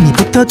프리미엄이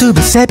붙어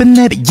두배 세븐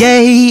네배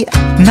yeah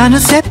나는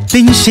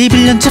새빙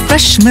 11년차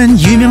freshman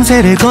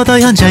유명세를 거둬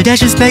현잘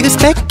대신 스펙은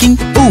스펙킹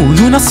오 you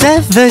know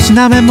savage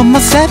남의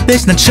몸만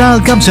savage 난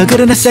철감져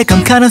그러네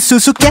세컨 카는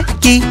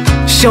수수께끼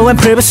show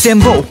and prove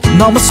symbol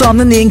넘을 수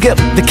없는 임금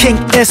the king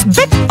is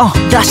big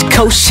다시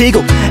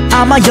코시고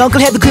아마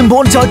역을 해도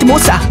근본은 절대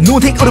못사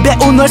노딩으로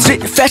배운 널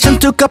street fashion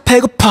뚜까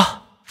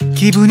배고파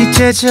기분이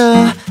째져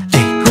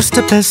Who's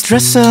the best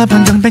dresser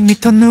방정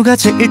 100m 누가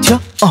제일 튀어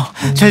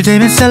잘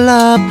되면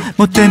셀럽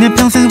못 되면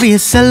평생 위에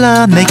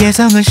셀럽 내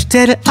개성은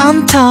시대를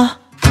안타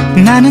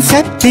나는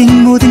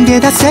새빙 모든 게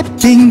다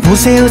새빙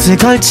보세요 제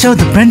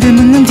걸쳐도 브랜드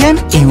묻는 잼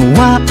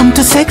이와 I'm too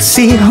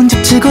sexy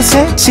헌집치고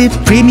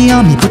새집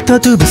프리미엄이 붙어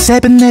두배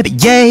세븐 네배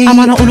yeah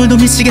아마 너 오늘도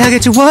미치게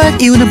하겠지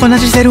what 이유는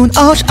뻔하지 새로운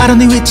옷 I don't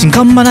need 위친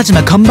것만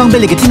하지만 건방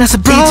빌리게 티나서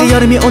bro 이제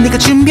여름이 오니까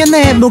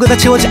준비했네 뭐가 다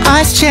채워져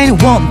ice chain 1,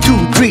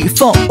 2, 3,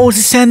 4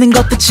 옷을 세는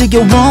것도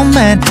지겨워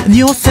man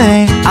new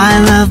thing I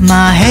love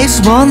my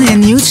haze one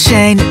and new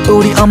chain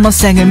우리 엄마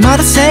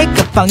생일마다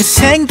새까방이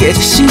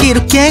생기지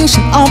신기록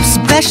갱신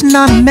없어 fashion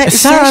나는 매일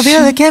Sorry I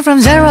feel I came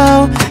from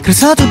zero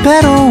그래서 두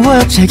배로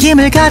work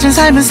책임을 가진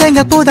삶은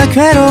생각보다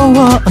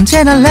괴로워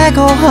언제나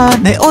레고하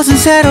내 옷은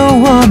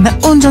새로워 나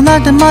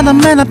운전할 때마다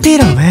맨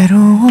앞이라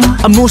외로워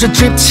무슨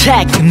drip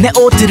check 내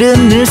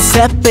옷들은 늘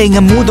새빙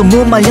아무도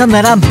못 말려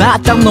나란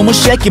바닥 너무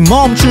shaky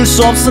멈출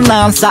수 없어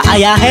난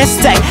쌓아야 해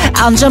stay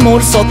앉아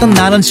모를 쏟던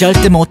나는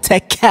절대 못해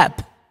cap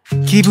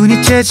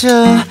기분이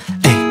째져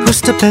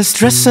Who's the best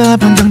dresser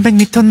방정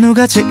 100m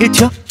누가 제일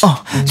튀어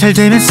잘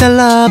되면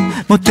셀럽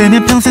못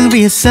되면 평생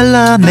위에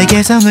셀럽 내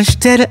개성은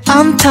시대를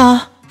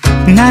안타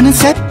나는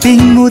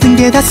새빙 모든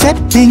게 다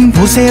새빙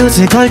보세요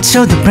제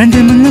걸쳐도 브랜드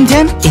묻는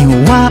잼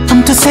이와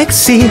I'm too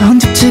sexy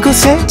헌집치고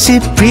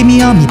새집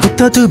프리미엄이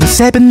붙어 두배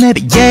세븐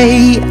네배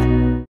yeah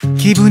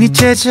기분이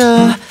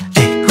째져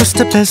Who's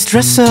the best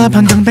dresser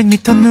방정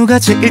 100m 누가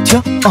제일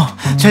튀어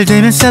잘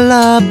되면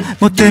셀럽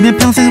못 되면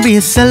평생 위에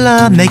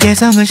셀럽 내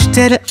개성은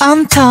시대를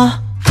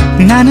안타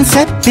나는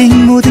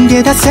새빙 모든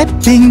게 다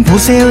새빙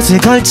보세요 제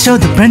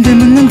걸쳐도 브랜드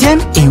묻는 잼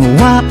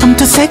이와 I'm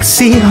too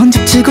sexy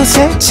헌집치고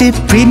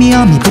새집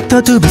프리미엄이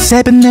붙어 두배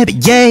세븐 네배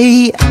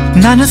yeah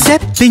나는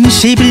새빙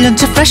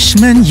 11년차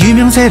freshman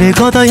유명세를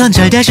거둬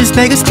현잘 대신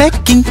스펙은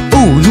스펙킹 오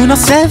you know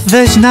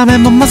savage 남의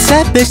몸만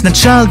savage 난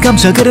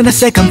철감져 그러네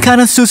세컨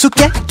카는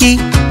수수께끼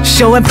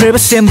show and prove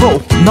symbol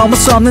넘을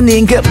수 없는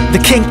임금 the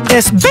king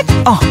is big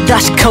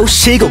다시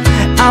코시고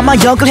아마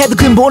역을 해도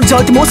근본은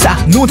절대 못사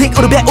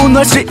노딩으로 배운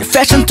널 street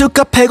fashion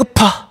뚜까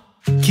배고파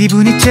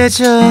기분이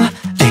째져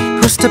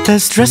Who's the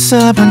best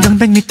dresser 방정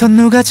 100m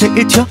누가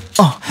제일 튀어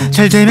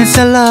잘 되면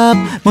셀럽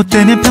못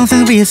되면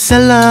평생 위에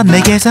셀럽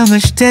내 개성은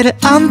시대를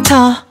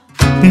안타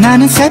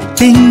나는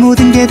새빙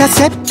모든 게 다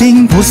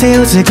새빙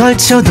보세요 제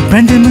걸쳐도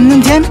브랜드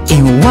묻는 잼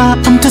이와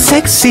I'm too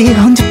sexy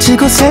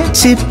헌집치고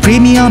새집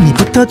프리미엄이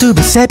붙어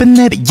두배 세븐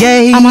네배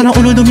yeah 아마 너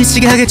오늘도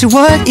미치게 하겠지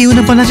what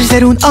이유는 뻔하지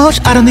새로운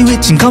옷 I don't need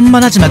위친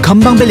것만 하지만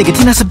건방 빌리게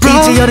티나서 bro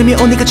이제 여름이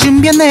오니까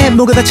준비했네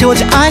뭐가 다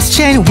채워져 ice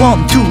chain 1,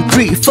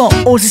 2, 3,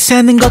 4 옷을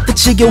세는 것도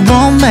지겨워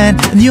man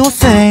new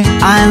thing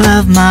I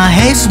love my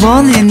haze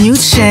one and new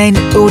chain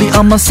우리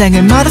엄마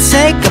생일마다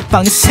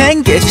새까방이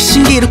생기지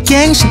신기록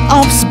갱신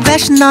없어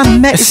fashion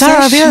나는 매일 Sorry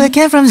I feel I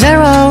came from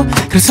zero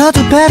그래서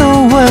두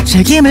배로 work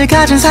책임을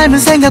가진 삶은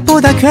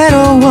생각보다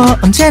괴로워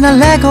언제나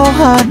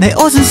레고하 내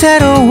옷은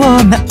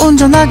새로워 나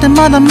운전할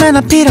때마다 맨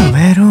앞이라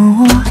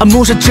외로워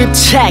무슨 drip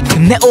check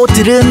내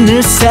옷들은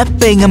늘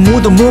새빙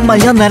아무도 못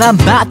말려 나란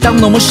바닥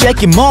너무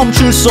shaky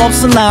멈출 수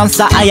없어 난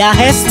쌓아야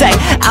해 stay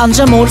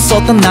앉아 모를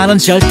쏟던 나는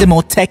절대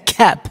못해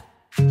cap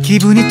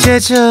기분이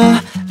째져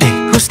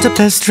Who's the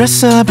best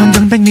dresser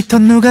방정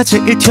 100m 누가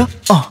제일 튀어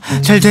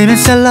잘 되면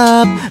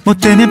셀럽 못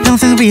되면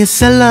평생 위에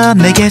셀럽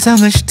내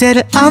개성은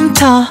시대를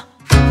안타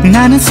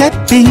나는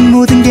새빙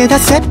모든 게 다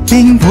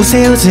새빙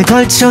보세요 제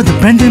걸쳐도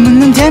브랜드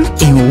묻는 잼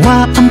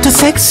이와 I'm too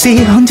sexy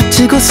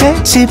헌집치고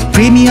새집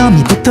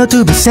프리미엄이 붙어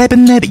두배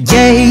세븐 네배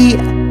yeah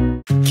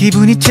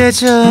기분이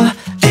째져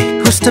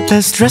Who's the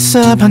best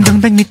dresser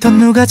반경 100m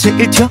누가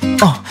제일 튀어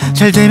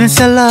잘 되면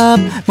셀럽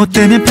못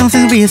되면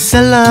평생 위에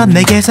셀럽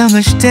내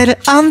개성은 시대를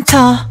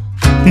안타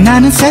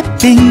나는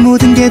새빙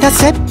모든 게 다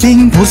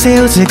새빙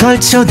보세요 제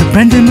걸쳐도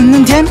브랜드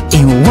묻는 댐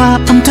이와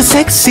I'm too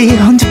sexy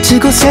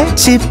헌집치고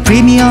새집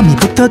프리미엄이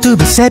붙어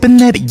 2배 7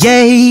 4배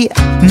yeah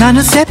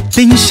나는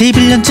새빙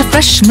 11년째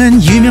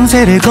freshman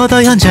유명세를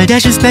거둬 현잘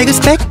대신 스펙은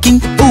스펙킹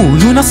오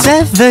you know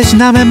savage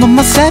남의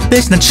몸만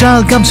savage 난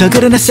철검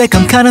그러네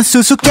세컨카는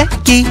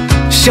수수께끼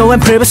show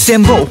and prove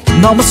symbol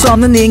넘을 수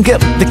없는 임금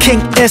the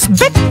king is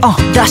big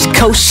다시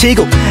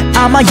코시고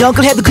아마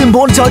역을 해도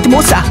근본은 절대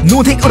못사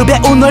눈팅으로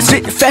배운 널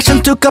street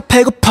fashion 뚜까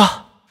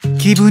배고파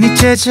기분이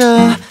째져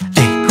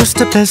Who's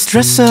the best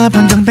dresser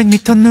반경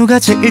 100m 누가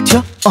제일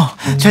튀어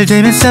잘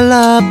되면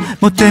셀럽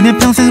못 되면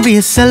평생 위에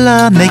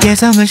셀럽 내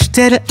개성은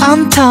시대를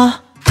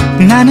안타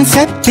나는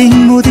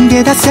새빙 모든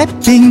게 다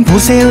새빙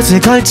보세요 제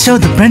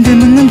걸쳐도 브랜드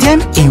묻는 댐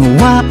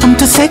이와 I'm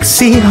too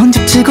sexy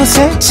헌집치고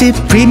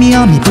새집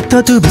프리미엄이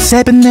붙어 2배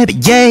 7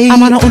 4배 yeah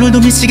아마 나 오늘도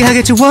미치게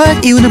하겠지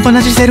what 이유는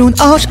뻔하지 새로운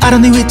옷 I don't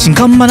need 위친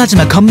것만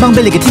하지만 건방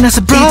빌리게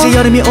티나서 bro 이제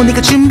여름이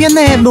오니까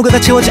준비했네 뭐가 다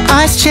채워져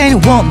ice chain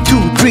 1,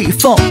 2,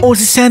 3, 4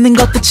 옷을 세는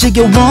것도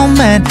지겨워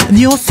man a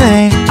new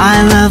thing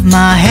I love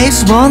my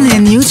haze one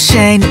and new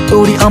chain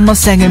우리 엄마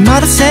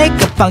생일마다 새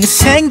가방이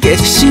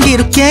생기지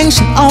신기루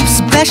갱신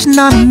없어 fashion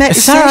I'm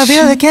It's how I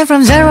feel I came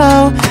from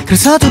zero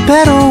그래서 더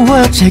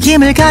괴로워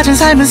책임을 가진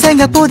삶은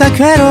생각보다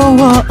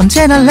괴로워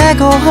언제나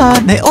레고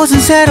hot 내 옷은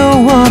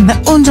새로워 나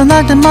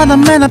운전할 때마다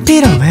맨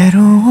앞이라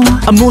외로워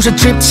무슨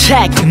trip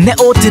check 내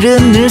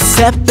옷들은 늘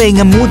새빙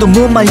아무도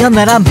못 말려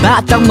나란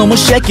바닥 너무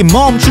shaky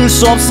멈출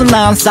수 없어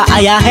난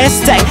쌓아야 해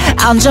stay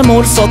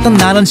안전모를 썼던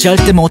나는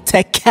절대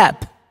못해 cap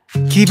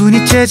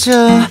기분이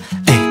째져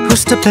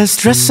Who's the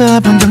best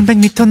dresser 반경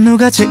 100m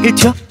누가 제일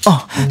튀어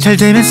잘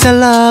되면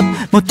셀럽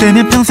못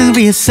되면 평생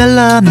위에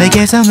셀럽 내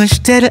개성은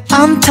시대를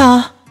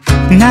안타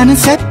나는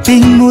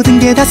새빙 모든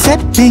게 다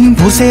새빙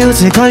보세요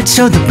제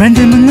걸쳐도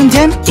브랜드 묻는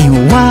댐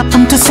이와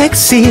I'm too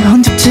sexy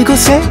헌집치고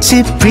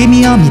새집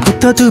프리미엄이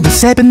붙어 2배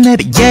 7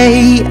 4배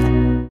yeah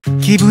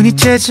기분이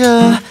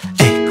째져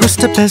Who's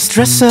the best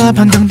dresser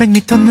반경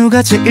 100m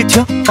누가 제일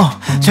튀어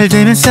잘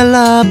되면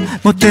셀럽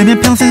못 되면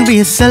평생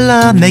위에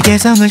셀럽 내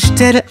개성은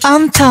시대를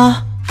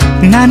안타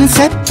나는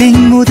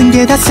새빙 모든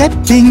게 다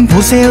새빙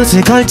보세요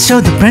제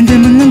걸쳐도 브랜드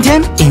묻는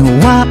댐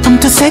이와 I'm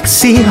too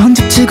sexy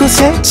헌집치고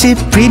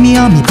새집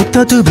프리미엄이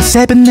붙어 2배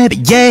 7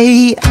 4배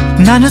yeah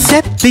나는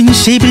새빙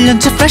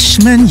 11년째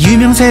freshman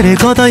유명세를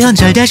거둬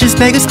현잘 대신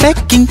스펙은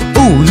스펙킹 오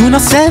you know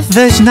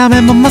savage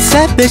남의 몸만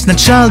savage 난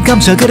철검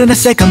그러네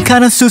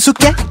세컨카는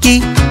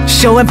수수께끼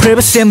show and prove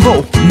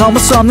symbol 넘을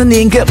수 없는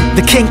임금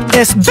the king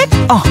is big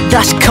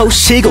다시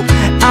코시고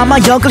아마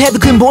역을 해도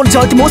근본은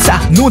절대 못사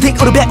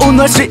눈팅으로 배운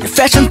널 street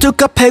fashion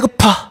뚜까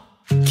배고파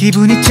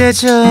기분이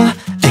째져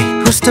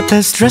Who's the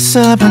best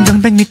dresser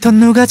반경 100m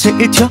누가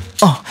제일 튀어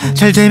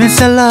잘 되면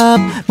셀럽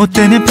못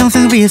되면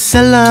평생 위에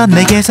셀럽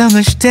내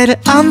개성은 시대를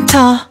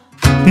안타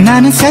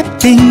나는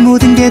새빙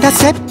모든 게 다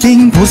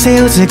새빙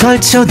보세요 제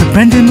걸쳐도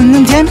브랜드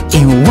묻는 댐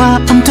이와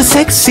I'm too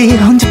sexy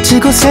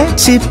헌집치고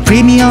새집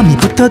프리미엄이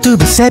붙어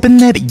 2배 7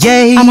 4배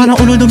yeah 아마 나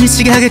오늘도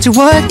미치게 하겠지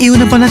what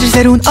이유는 뻔하지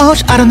새로운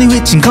옷 I don't need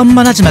위친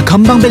것만 하지만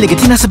건방 빌리게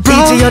티나서 bro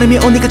이제 여름이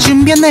오니까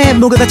준비했네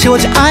뭐가 다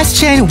채워져 ice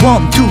chain 1,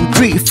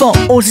 2, 3,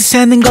 4 옷을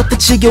세는 것도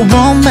지겨워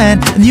man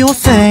a new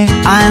thing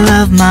I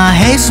love my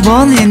haze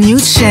one and new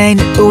chain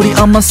우리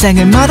엄마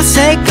생일마다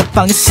새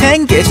가방이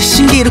생기지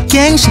신기루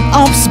갱신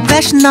없어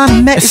fashion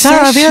I'm It's how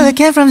I feel I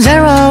came from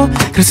zero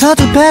그래서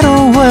더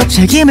괴로워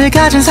책임을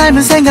가진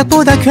삶은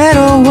생각보다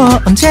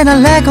괴로워 언제나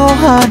레고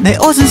hot 내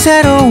옷은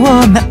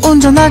새로워 나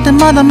운전할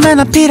때마다 맨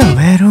앞이라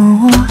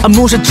외로워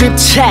무슨 trip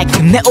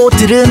check 내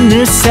옷들은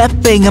늘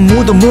새빙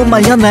아무도 못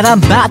말려 나란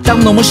바닥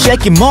너무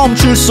shaky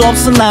멈출 수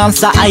없어 난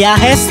쌓아야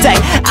해 stay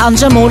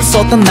안전모를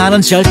썼던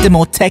나는 절대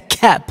못해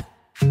cap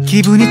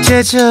기분이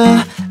째져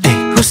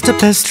Who's the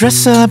best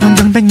dresser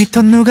반경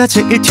 100m 누가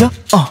제일 튀어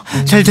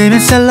잘 되면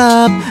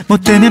셀럽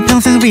못 되면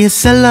평생 위에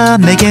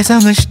셀럽 내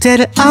개성은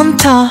시대를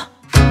안타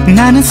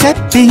나는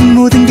새빙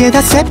모든 게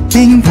다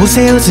새빙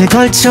보세요 제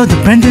걸쳐도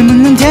브랜드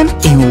묻는 댐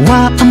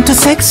이와 I'm too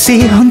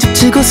sexy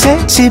헌집치고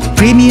새집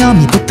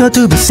프리미엄이 붙어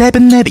 2배 7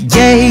 4배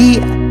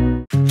yeah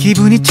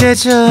기분이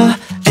째져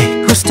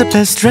Who's the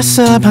best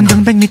dresser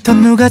반경 100m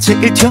누가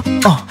제일 튀어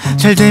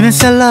잘 되면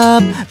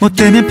셀럽 못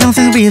되면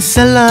평생 위에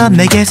셀럽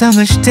내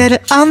개성은 시대를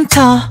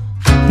안타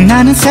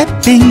나는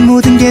새빙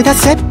모든 게 다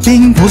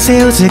새빙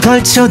보세요 제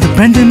걸쳐도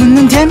브랜드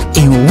묻는 댐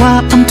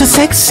이와 I'm too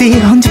sexy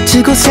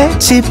헌집치고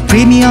새집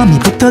프리미엄이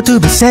붙어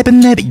 2배 7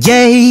 4배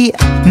yeah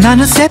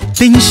나는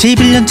새빙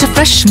 11년째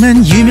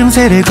freshman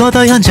유명세를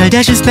거둬 현잘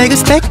대신 스펙은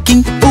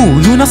스펙킹 오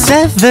you know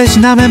savage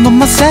남의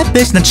몸만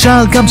savage 난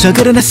철검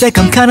그러네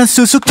세컨카는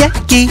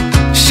수수께끼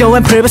show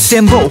and prove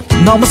symbol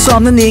넘을 수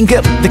없는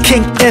임금 the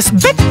king is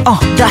big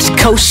다시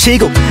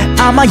코시고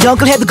아마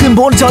역을 해도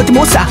근본은 절대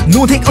못사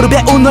눈팅으로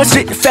배운 널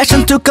street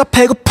fashion 뚜까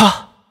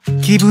배고파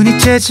기분이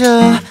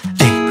째져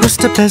Who's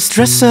the best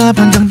dresser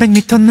반경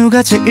 100m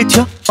누가 제일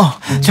튀어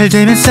잘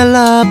되면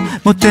셀럽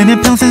못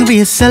되면 평생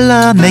위에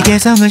셀럽 내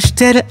개성은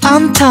시대를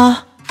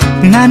안타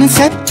나는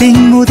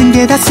세핑 모든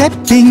게 다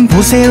세핑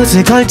보세요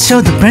제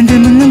걸쳐도 브랜드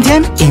묻는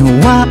댐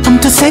이와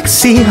I'm too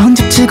sexy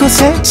헌집치고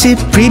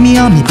새집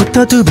프리미엄이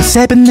붙어 2배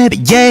 7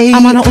 4배 yeah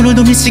아마 너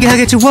오늘도 미치게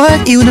하겠지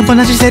what 이유는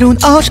뻔하지 새로운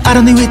옷 I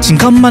don't need 위친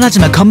것만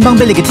하지만 건방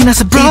빌리게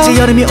티나서 bro 이제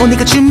여름이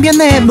오니까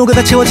준비했네 뭐가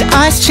다 채워져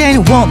ice chain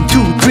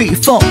 1, 2,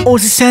 3, 4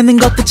 옷을 세는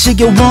것도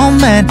지겨워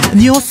man a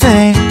new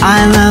thing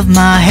I love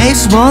my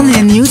haze one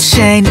and new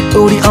chain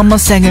우리 엄마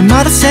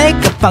생일마다 새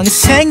가방이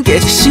생겨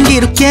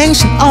신기루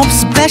갱신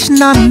없어 패션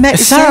난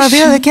It's all I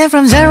feel it came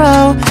from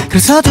zero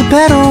그래서 두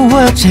배로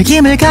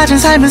책임을 가진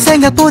삶은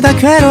생각보다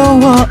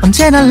괴로워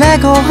언제나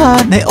레고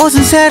내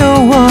옷은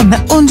새로워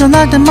나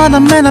운전할 때마다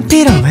맨날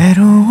필요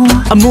외로워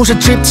모션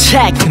트립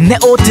체크 내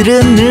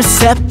옷들은 늘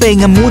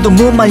새삥 아무도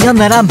못 말려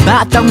나란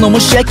바닥 너무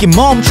shaky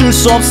멈출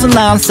수 없어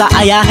난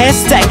쌓아야 해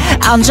stay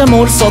앉아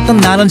모를 쏟던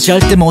나는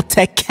절대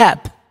못해 cap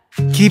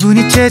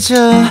기분이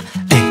째져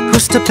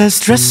Who's the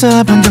best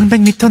dresser 반경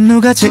 100m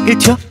누가 제일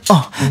튀어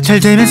잘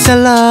되면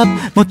셀럽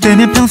못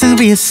되면 평생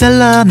위에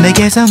셀럽 내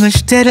개성은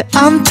시대를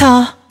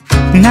안타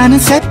나는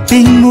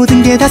세핑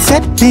모든 게 다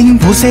세핑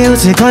보세요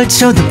제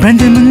걸쳐도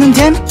브랜드 묻는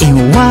댐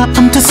이와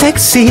I'm too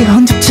sexy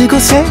헌집치고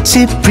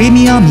새집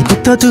프리미엄이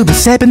붙어 2배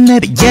 7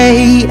 4배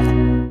yeah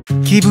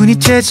기분이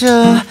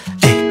째져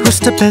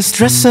Who's the best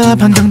dresser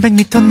반경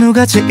 100m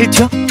누가 제일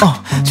튀어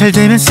잘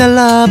되면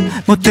셀럽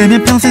못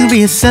되면 평생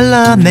위에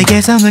셀럽 내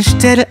개성은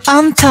시대를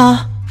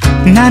안타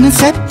나는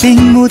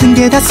세핑 모든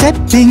게 다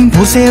세핑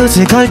보세요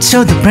제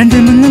걸쳐도 브랜드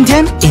묻는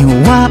댐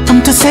이와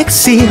I'm too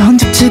sexy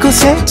헌집치고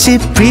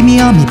새집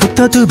프리미엄이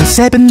붙어 2배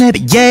 7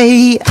 4배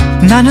yeah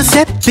나는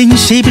세핑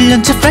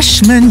 11년째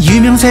freshman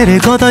유명세를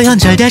거둬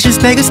현잘 대신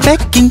스펙은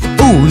스펙킹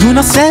You know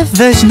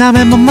savage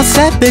남의 몸만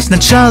savage 난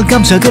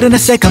철검 저 그릇에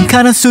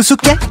새콤카는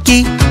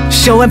수수께끼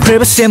Show and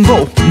prove a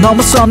symbol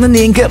넘을 수 없는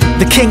임금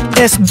The king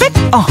is big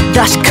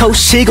다시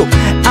코시고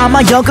아마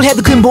역을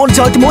해도 근본은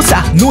절대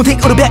못사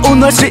눈팅으로 배운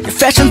널 street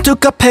fashion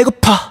뚜까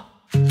배고파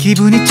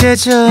기분이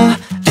째져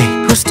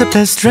Who's the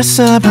best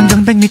dresser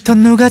반경 100m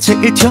누가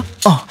제일 튀어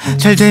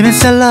잘 되면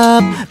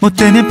셀럽 못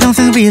되면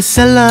평생 위에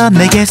셀럽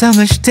내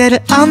개성은 시대를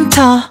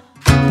안타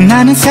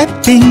나는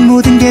세핑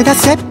모든 게 다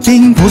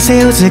세핑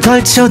보세요 제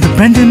걸쳐도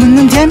브랜드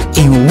묻는 댐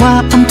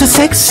이와 I'm too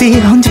sexy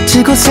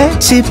헌집치고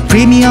새집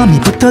프리미엄이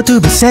붙어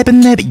 2배 7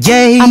 4배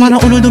yeah 아마 너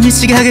오늘도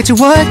미치게 하겠지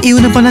what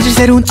이유는 뻔하지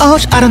새로운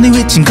옷 I don't need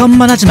위친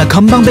것만 하지만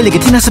건방 빌리게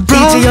티나서 bro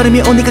이제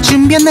여름이 오니까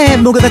준비했네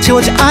뭐가 다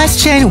채워져 ice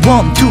chain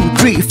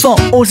 1, 2, 3,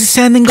 4 옷을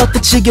세는 것도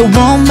지겨워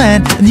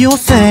man a new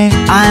thing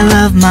I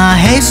love my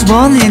haze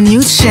one and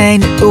new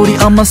chain 우리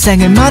엄마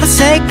생일마다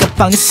새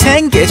가방이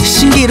생겨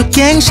신기루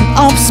갱신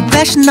없어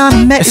패션 난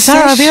It's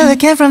all I feel it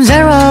came from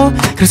zero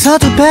그래서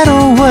두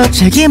배로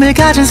책임을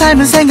가진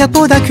삶은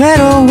생각보다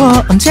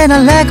괴로워 언제나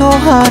레고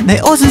내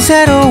옷은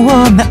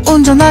새로워 나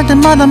운전할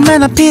때마다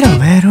맨날 필요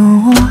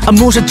외로워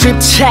모션 트립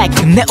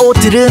체크 내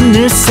옷들은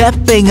늘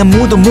새삥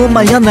아무도 못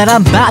말려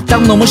나란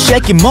바닥 너무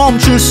shaky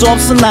멈출 수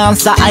없어 난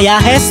쌓아야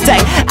해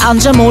stay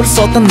앉아 모를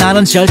쏟던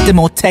나는 절대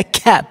못해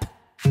cap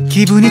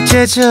기분이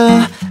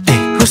째져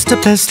Who's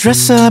the best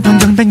dresser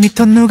반경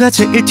 100m 누가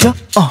제일 튀어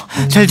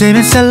잘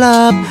되면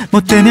셀럽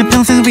못 되면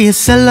평생 위에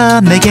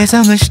셀럽 내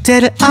개성은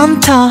시대를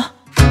안타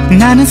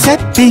나는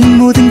세핑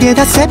모든 게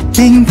다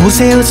세핑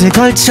보세요 제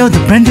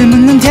걸쳐도 브랜드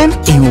묻는 댐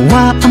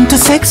이와 I'm too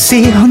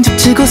sexy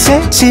헌집치고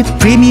새집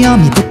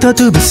프리미엄이 붙어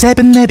 2배 7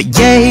 4배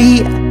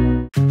yeah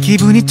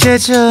기분이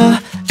째져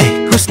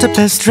Who's the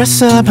best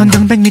dresser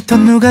반경 100m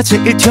누가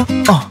제일 튀어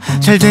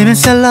잘 되면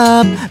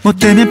셀럽 못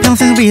되면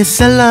평생 위에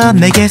셀럽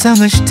내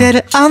개성은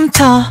시대를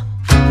안타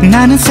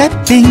나는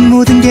세핑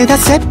모든 게 다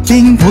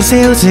세핑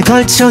보세요 제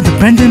걸쳐도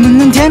브랜드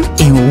묻는 댐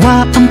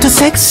이와 I'm too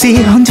sexy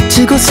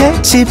헌집치고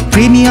새집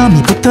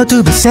프리미엄이 붙어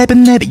 2배 7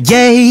 4배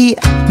yeah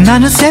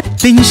나는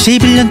세핑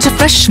 11년째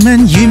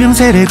freshman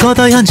유명세를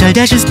거둬 현잘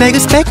대신 스펙은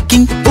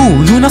스펙킹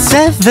You know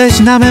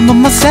savage 남의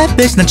몸만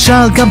savage 난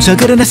철검 저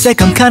그릇에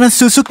새콤카는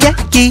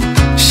수수께끼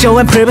Show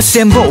and prove a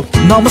symbol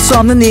넘을 수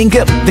없는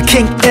임금 The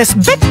king is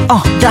big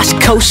다시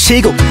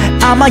코시고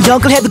아마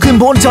역을 해도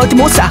근본은 절대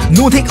못사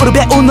눈팅으로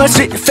배운 널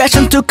street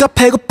fashion 뚜까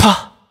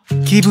배고파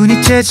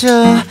기분이 째져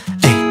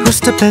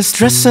Who's the best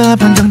dresser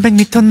반경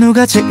 100m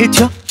누가 제일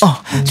튀어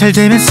잘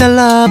되면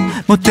셀럽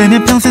못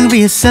되면 평생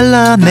위에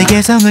셀럽 내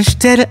개성은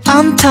시대를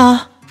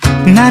안타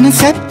나는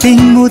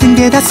세핑 모든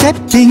게 다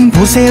세핑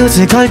보세요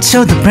제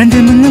걸쳐도 브랜드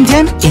묻는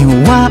댐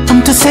이와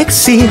I'm too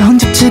sexy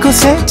헌집치고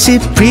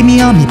새집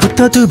프리미엄이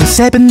붙어 2배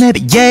 7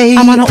 4배 yeah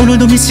아마 너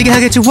오늘도 미치게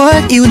하겠지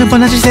what 이유는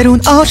뻔하지 새로운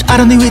옷 I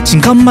don't need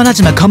위친 것만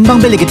하지만 건방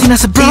빌리게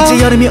티나서 bro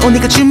이제 여름이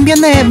오니까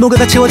준비했네 뭐가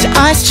다 채워져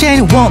ice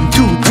chain 1,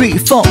 2,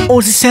 3, 4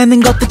 옷을 세는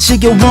것도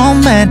지겨워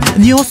man a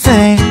new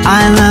thing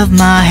I love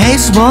my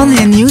haze one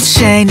and new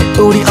chain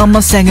우리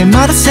엄마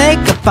생일마다 새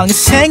가방이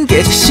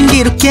생겨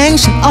신기루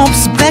갱신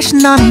없어 패션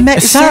난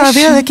매일 Sorry I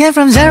feel like came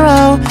from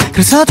zero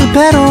그래서 두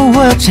배로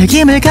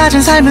책임을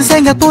가진 삶은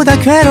생각보다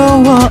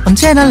괴로워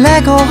언제나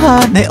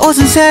레고하 내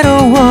옷은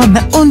새로워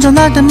나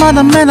운전할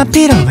때마다 맨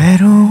앞이라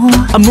외로워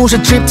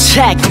무슨 트립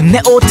체크 내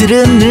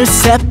옷들은 늘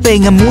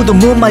새삥 아무도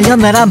못 말려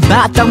나란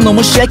바닥 너무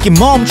shaky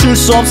멈출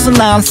수 없어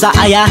난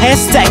쌓아야 해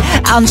stay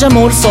앉아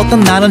모를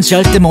쏟던 나는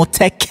절대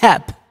못해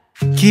cap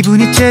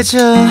기분이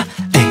째져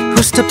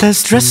Who's the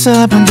best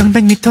dresser 반경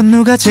 100m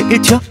누가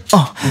제일 튀어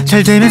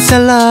잘 되면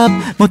셀럽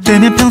못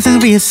되면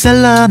평생 위에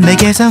셀럽 내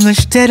개성은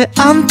시대를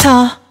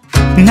안타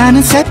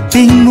나는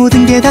새삥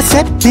모든 게 다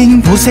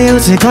새삥 보세요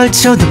제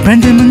걸쳐도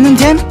브랜드 묻는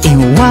댐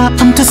이와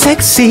I'm too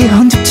sexy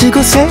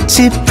헌집치고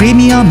새집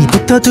프리미엄이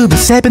붙어 두배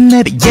세배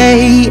네배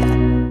yeah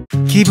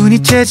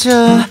기분이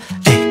째져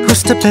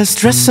Who's the best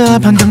dresser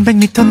반경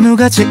 100m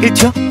누가 제일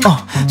튀어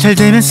잘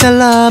되면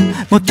셀럽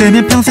못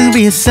되면 평생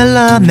위에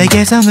셀럽 내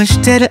개성은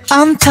시대를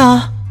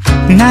안타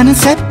나는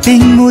새삥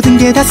모든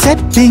게 다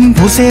새삥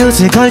보세요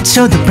제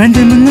걸쳐도 브랜드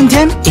묻는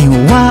댐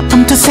이와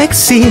I'm too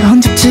sexy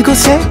헌집치고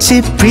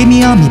새집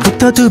프리미엄이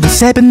붙어 두배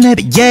세배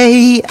네배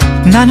yeah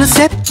나는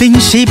새삥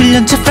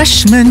 11년째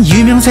freshman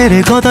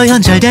유명세를 거둬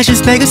현잘 대신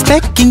스펙은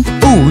스펙킹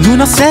오 you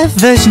know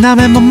savage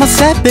남의 몸만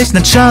savage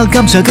난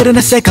철검저 그러네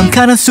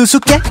세컨카는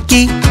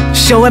수수께끼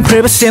Show and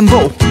prove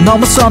symbol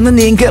넘을 수 없는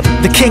임금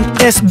The king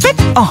is big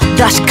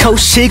다시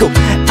코시고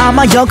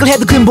아마 역을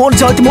해도 근본은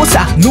절대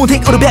못사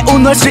눈팅 오르베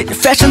오늘 street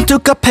fashion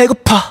뚜까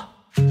배고파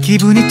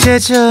기분이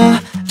째져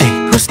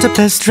Who's the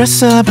best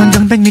dresser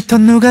반경 100m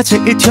누가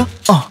제일 튀어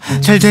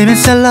잘 되면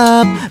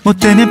셀럽 못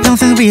되면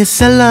평생 위에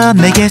셀럽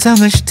내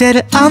개성은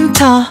시대를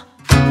안타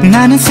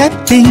나는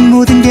새삥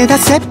모든 게 다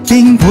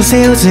새삥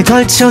보세요 제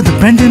걸쳐도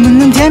브랜드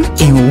묻는 댐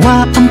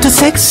이와 I'm too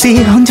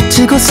sexy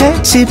헌집치고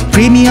새집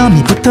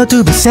프리미엄이 붙어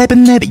두배 세배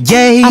네배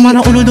yeah 아마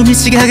나 오늘도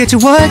미치게 하겠지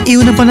what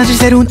이유는 뻔하지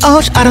새로운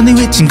옷 I don't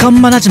need 위친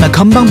것만 하지만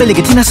건방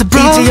빌리게 티나서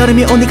bro 이제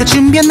여름이 오니까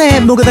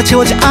준비했네 뭐가 다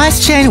채워져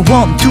ice chain 1,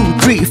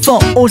 2, 3,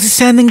 4 옷을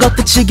세는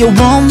것도 지겨워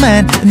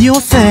man a new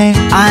thing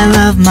I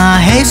love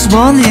my haze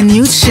one and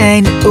new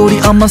chain 우리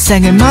엄마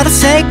생일마다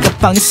새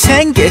가방이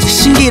생겨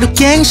신기루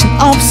갱신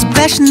없어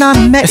fashion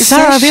난 매일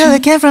Sorry I feel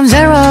like came from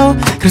zero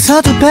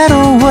그래서 두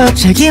배로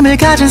책임을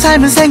가진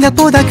삶은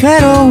생각보다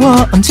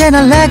괴로워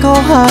언제나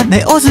레고하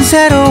내 옷은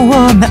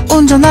새로워 나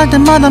운전할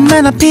때마다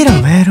맨 앞이라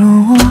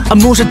외로워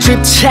무슨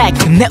트립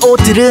체크 내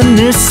옷들은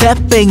늘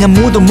새삥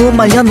아무도 못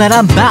말려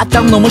나란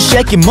바닥 너무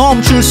shaky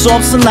멈출 수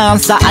없어 난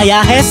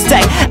쌓아야 해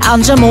stay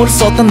앉아 모를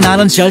쏟던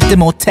나는 절대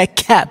못해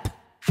cap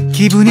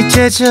기분이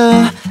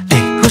째져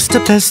Who's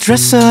the best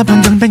dresser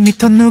반경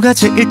 100m 누가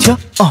제일 튀어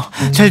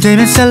잘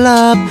되면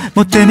셀럽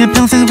못 되면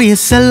평생 위에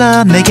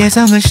셀럽 내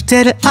개성은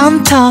시대를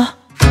안타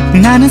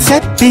나는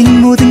새삥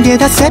모든 게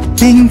다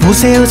새삥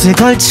보세요 제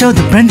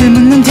걸쳐도 브랜드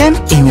묻는 댐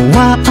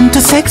이와 I'm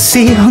too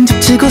sexy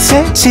헌집치고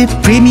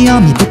새집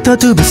프리미엄이 붙어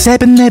두배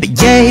세배 네배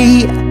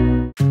yeah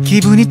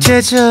기분이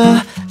째져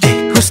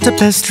Who's the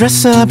best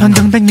dresser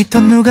반경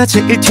 100m 누가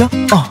제일 튀어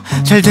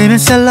잘 되면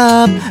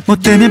셀럽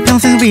못 되면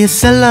평생 위에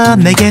셀럽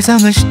내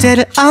개성은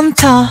시대를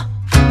안타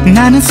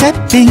나는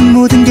새삥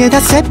모든 게 다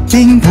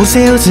새삥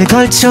보세요 제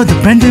걸쳐도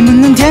브랜드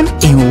묻는 댐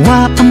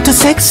이와 I'm too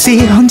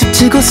sexy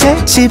헌집치고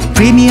새집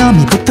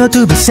프리미엄이 붙어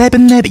두배 세배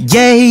네배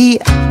yeah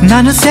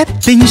나는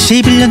새삥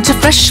 11년째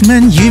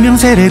freshman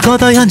유명세를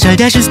거둬 현잘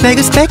대신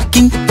스펙은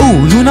스펙킹 오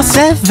you know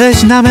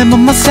savage 남의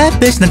몸만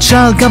savage 난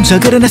철검저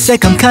그러네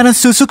세컨카는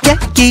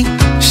수수께끼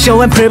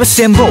Show and prove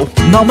symbol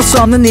넘을 수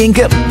없는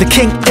임금 The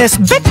king is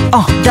big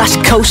다시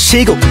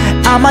코시고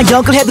아마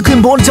역을 해도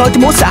근본은 절대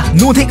못사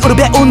눈팅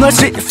오르베 오늘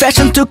street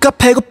fashion 뚜까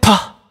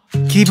배고파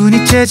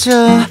기분이 째져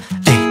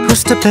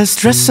Who's the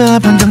best dresser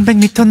반경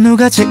 100m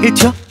누가 제일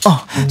튀어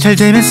잘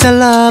되면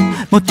셀럽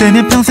못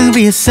되면 평생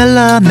위에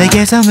셀럽 내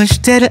개성은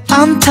시대를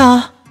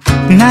안타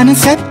나는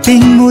새삥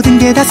모든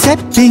게 다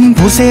새삥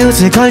보세요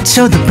제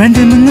걸쳐도 브랜드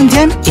묻는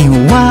댐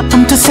이와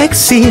I'm too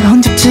sexy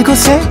헌집치고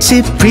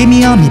새집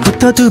프리미엄이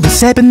붙어 두배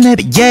세배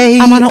네배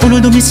yeah 아마 나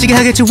오늘도 미치게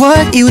하겠지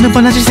what 이유는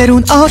뻔하지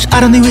새로운 옷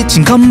I don't need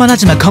위친 것만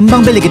하지만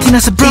건방 빌리게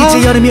티나서 bro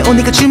이제 여름이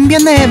오니까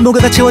준비했네 뭐가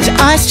다 채워져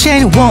ice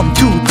chain 1,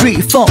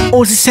 2, 3, 4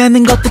 옷을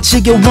세는 것도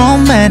지겨워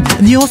man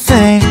a new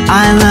thing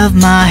I love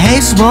my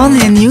haze one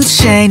and new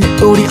chain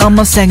우리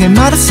엄마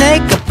생일마다 새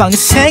가방이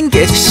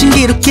생겨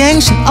신기루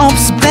갱신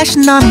없어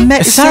fashion 난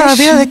매일 Sorry I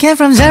feel like came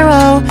from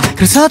zero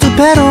그래서 두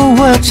배로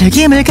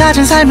책임을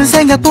가진 삶은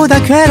생각보다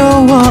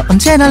괴로워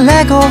언제나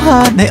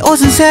레고하 내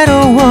옷은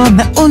새로워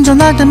나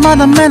운전할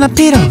때마다 맨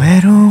앞이라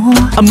외로워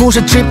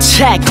무슨 트립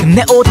체크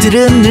내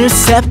옷들은 늘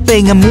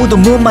새삥 아무도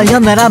못 말려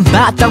나란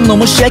바닥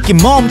너무 shaky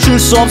멈출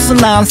수 없어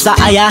난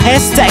쌓아야 해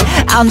stay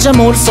앉아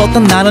모를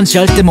쏟던 나는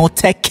절대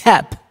못해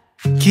cap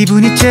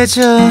기분이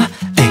째져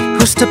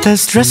Who's the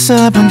best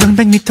dresser 반경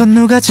 100m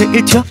누가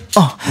제일 튀어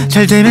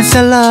잘 되면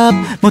셀럽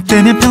못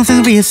되면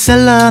평생 위에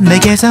셀럽 내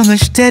개성은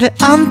시대를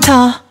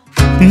안타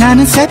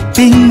나는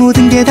새삥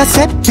모든 게 다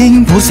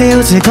새삥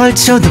보세요 제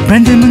걸쳐도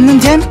브랜드 묻는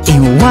댐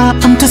이와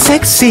I'm too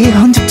sexy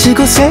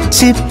헌집치고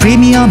새집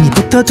프리미엄이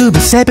붙어 두배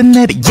세배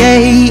네배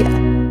yeah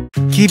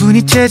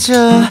기분이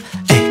째져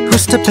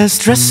Who's the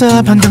best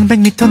dresser 반경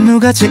 100m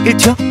누가 제일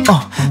튀어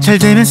잘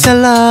되면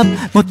셀럽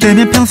못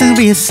되면 평생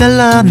위에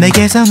셀럽 내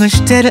개성은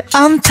시대를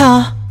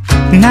안타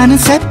나는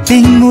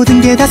세핑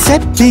모든 게 다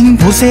세핑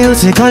보세요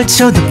제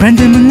걸쳐도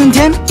브랜드 묻는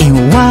댐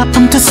이와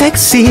I'm too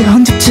sexy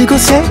헌집치고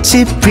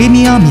새집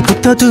프리미엄이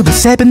붙어 두배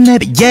세븐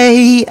네배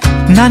yeah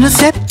나는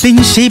세핑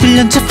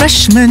 11년차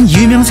freshman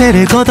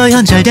유명세를 거둬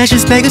현잘 대신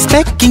스펙은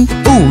스펙킹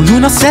오 you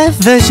know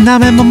savage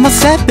남의 몸만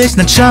savage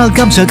난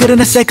철검저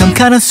그러네 세컨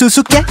카는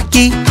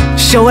수수께끼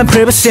Show and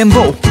prove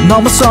symbol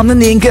넘을 수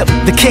없는 임금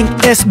The king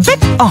is big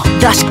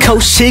다시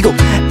코시고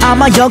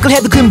아마 역을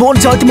해도 근본은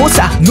절대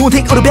못사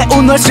노딩으로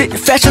배운 널 street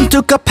fashion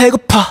뚜껑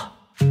배고파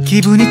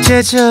기분이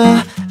째져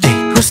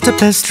Who's the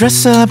best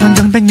dresser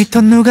반경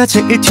 100m 누가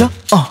제일 튀어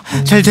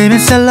잘 되면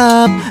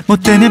셀럽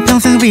못 되면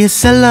평생 위에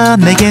셀럽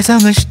내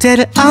개성은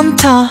시대를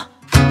안타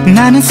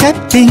나는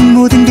세핑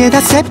모든 게 다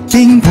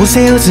세핑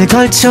보세요 제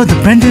걸쳐도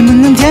브랜드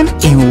묻는 댐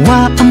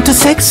이와 I'm too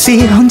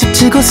sexy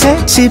헌집치고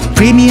새집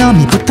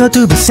프리미엄이 붙어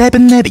두배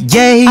세븐 네배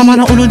yeah 아마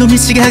나 오늘도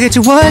미치게 하겠지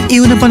what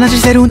이유는 뻔하지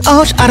새로운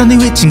옷 I don't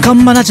need 위친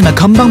것만 하지만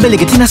건방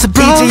빌리게 티나서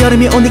bro 이제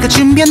여름이 오니까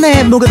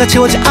준비했네 뭐가 다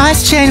채워져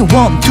ice chain 1,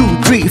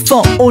 2, 3,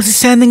 4 옷을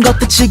세는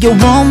것도 지겨워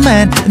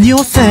man new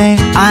thing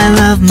I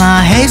love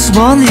my haze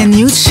one and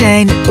new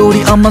chain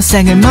우리 엄마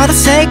생일마다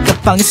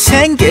새까방이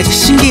생기지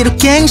신기루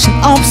갱신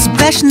없어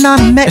패션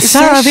나는 It's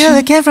all I feel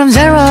I came from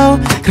zero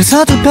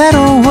그래서 두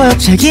배로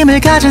책임을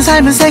가진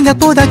삶은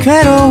생각보다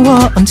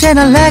괴로워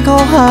언제나 레고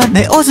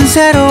내 옷은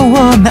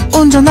새로워 나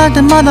운전할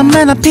때마다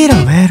맨날 필요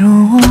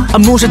외로워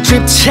모션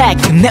트립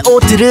체크 내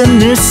옷들은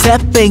늘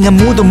새삥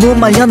아무도 못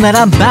말려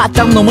나란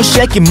바닥 너무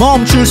shaky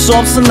멈출 수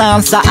없어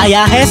난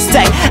쌓아야 해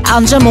stay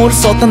앉아 모를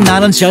썼던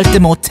나는 절대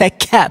못해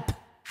cap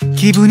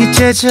기분이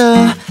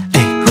째져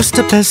Who's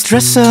the best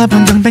dresser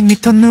반경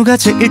 100m 누가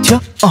제일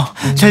튀어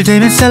잘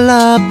되면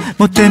셀럽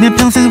못 되면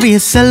평생 위에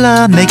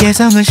셀럽 내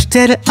개성은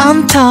시대를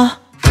안타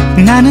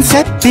나는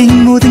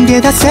세핑 모든 게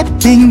다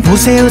세핑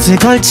보세요 제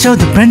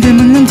걸쳐도 브랜드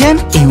묻는 댐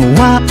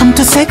이와 I'm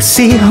too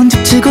sexy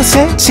헌집치고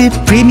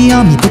새집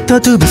프리미엄이 붙어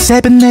두배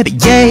세븐 네배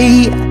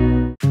yeah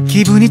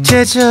기분이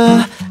째져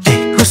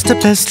Who's the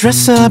best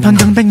dresser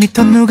반경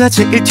 100m 누가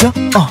제일 튀어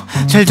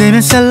잘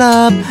되면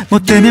셀럽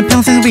못 되면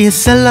평생 위에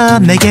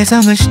셀럽 내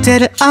개성은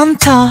시대를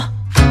안타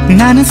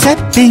나는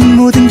세핑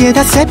모든 게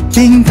다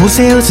세핑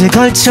보세요 제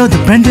걸쳐도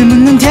브랜드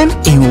묻는 댐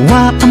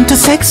이와 I'm too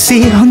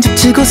sexy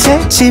헌집치고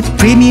새집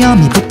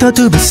프리미엄이 붙어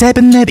두배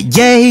세븐 네배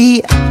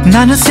yeah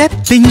나는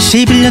세핑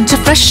 11년차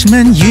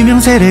freshman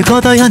유명세를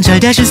거둬 현잘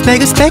대신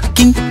스펙은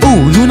스펙킹 오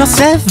you know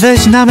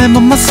savage 남의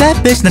몸만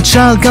savage 난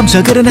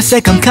철검저 그러네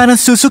세컨 카는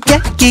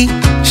수수께끼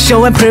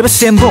Show and prove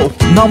symbol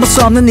넘을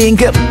수 없는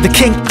임금 The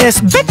king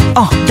is big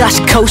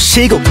다시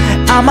코시고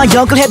아마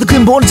역을 해도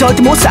근본은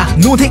절대 못사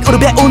노딩으로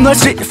배운 널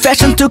street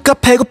fashion 뚜껑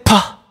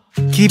배고파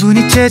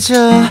기분이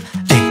째져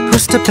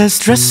Who's the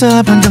best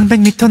dresser 반경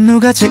 100m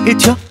누가 제일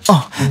튀어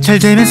잘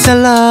되면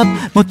셀럽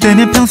못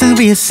되면 평생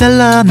위에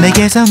셀럽 내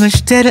개성은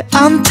시대를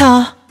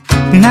안타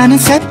나는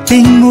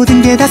세핑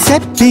모든 게 다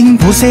세핑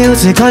보세요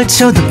제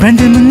걸쳐도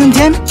브랜드 묻는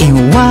댐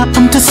이와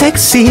I'm too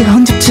sexy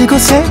헌집치고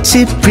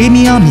새집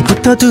프리미엄이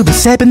붙어 두배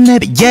세븐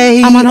네배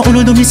yeah 아마 나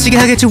오늘도 미치게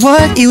하겠지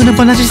what 이유는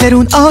뻔하지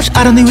새로운 옷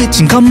I don't need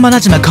위친 것만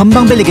하지만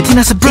건방 빌리게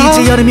티나서 bro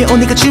이제 여름이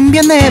오니까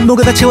준비했네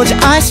뭐가 다 채워져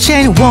ice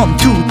chain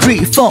 1,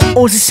 2, 3, 4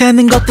 옷을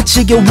세는 것도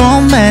지겨워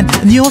man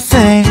new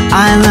thing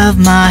I love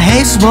my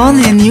haze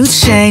one and new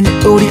chain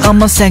우리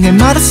엄마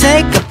생일마다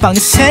새까방이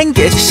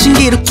생기지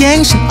신기루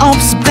갱신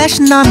없어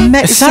패션 나는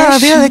It's all I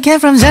feel I came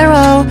from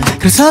zero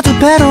그래서 두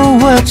배로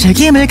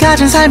책임을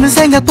가진 삶은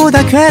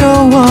생각보다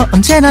괴로워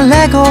언제나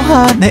레고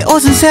내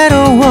옷은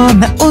새로워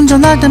나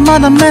운전할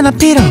때마다 맨날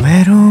필요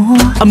외로워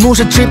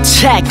모션 트립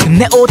체크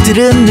내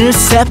옷들은 늘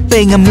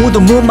새삥 아무도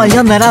못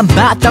말려 나란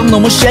바닥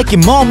너무 shaky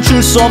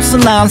멈출 수 없어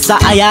난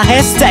쌓아야 해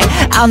stay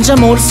앉아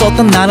모를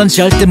썼던 나는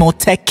절대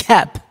못해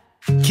cap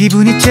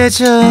기분이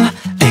째져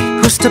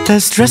Who's the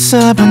best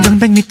dresser 반경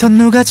 100m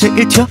누가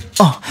제일 튀어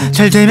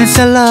잘 되면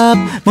셀럽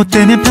못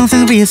되면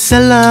평생 위에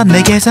셀럽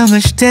내 개성은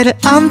시대를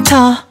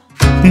안타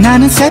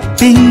나는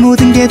세핑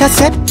모든 게 다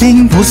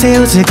세핑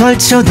보세요 제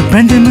걸쳐도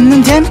브랜드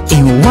묻는 댐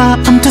이와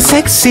I'm too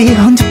sexy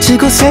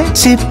헌집치고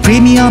새집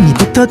프리미엄이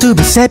붙어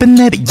두배 세븐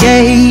네배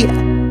yeah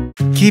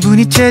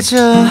기분이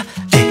째져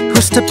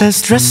Who's the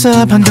best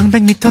dresser 반경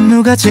 100m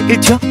누가 제일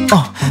튀어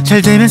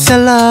잘 되면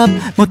셀럽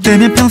못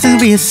되면 평생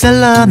위에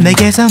셀럽 내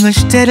개성은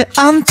시대를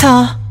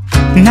안타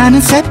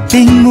나는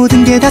세핑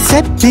모든 게 다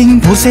세핑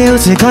보세요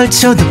제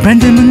걸쳐도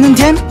브랜드 묻는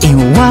댐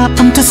이와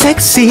I'm too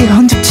sexy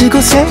헌집치고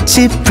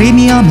새집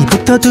프리미엄이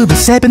붙어 두배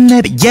세븐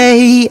네배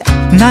yeah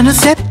나는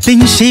세핑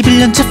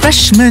 11년차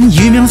freshman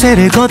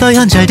유명세를 거둬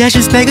현잘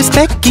대신 스펙은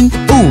스펙킹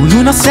오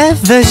you know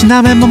savage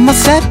남의 몸만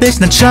savage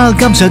난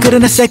철검저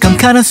그러네 세컨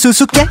카는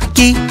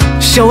수수께끼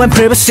Show and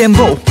prove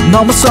symbol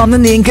넘을 수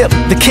없는 임금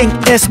The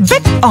king is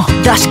big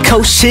다시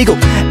코시고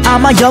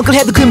아마 역을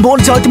해도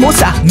근본은 절대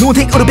못사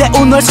노딩으로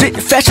배운 널 street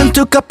fashion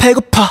뚜껑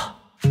배고파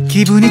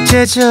기분이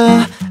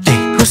째져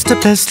Who's the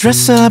best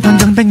dresser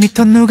반경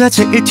 100m 누가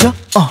제일 튀어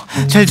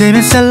잘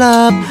되면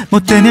셀럽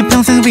못 되면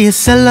평생 위에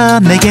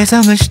셀럽 내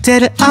개성은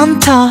시대를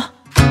안타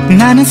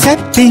나는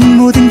세핑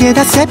모든 게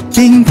다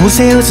세핑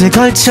보세요 제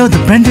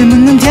걸쳐도 브랜드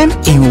묻는 댐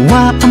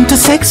이와 I'm too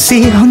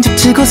sexy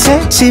헌집치고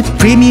새집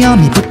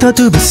프리미엄이 붙어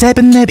두배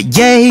세배 네배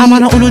yeah 아마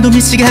나 오늘도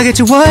미치게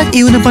하겠지 what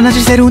이유는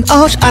뻔하지 새로운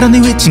옷 I don't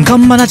need 위친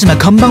것만 하지만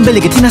건방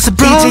빌리게 티나서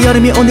bro 이제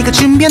여름이 오니까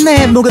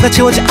준비했네 뭐가 다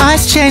채워져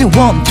ice chain 1,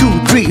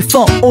 2,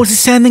 3, 4 옷을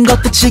세는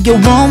것도 지겨워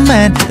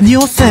man a new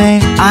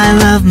thing I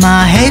love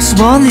my haze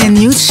one and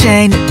new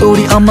chain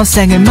우리 엄마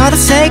생일마다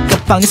새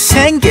가방이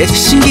생겨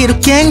신기루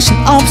갱신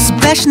없어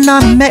fashion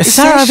I'm It's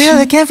how I feel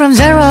I came from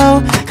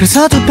zero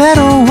그래서 두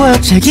배로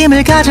work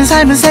책임을 가진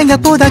삶은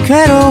생각보다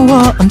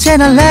괴로워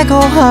언제나 레고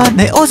hot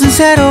내 옷은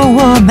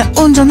새로워 나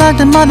운전할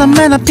때마다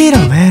맨 앞이라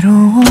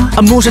외로워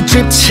모션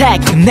트립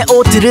체크 내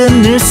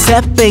옷들은 늘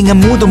새삥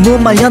아무도 못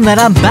말려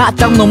나란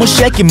바닥 너무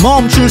shaky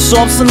멈출 수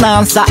없어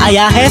난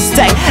쌓아야 해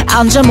stay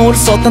앉아모를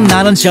썼던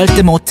나는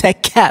절대 못해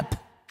cap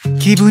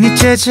기분이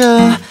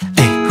째져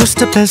Who's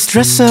the best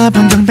dresser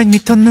반경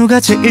 100m 누가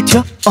제일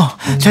튀어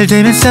잘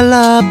되면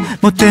셀럽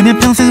못 되면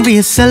평생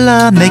위에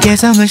셀럽 내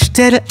개성은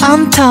시대를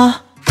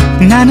안타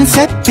나는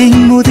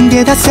세핑 모든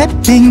게 다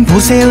세핑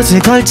보세요 제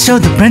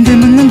걸쳐도 브랜드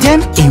묻는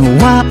댐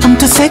이와 I'm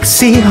too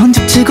sexy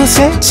헌집치고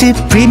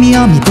새집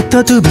프리미엄이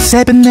붙어 두배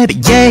세배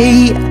네배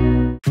yeah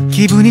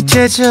기분이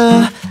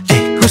째져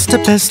Who's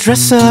the best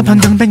dresser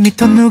반경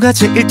 100m 누가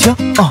제일 튀어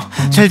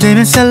잘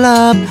되면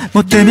셀럽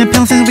못 되면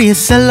평생 위에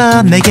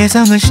셀럽 내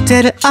개성은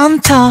시대를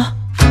안타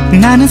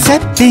나는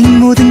세핑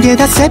모든 게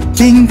다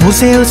세핑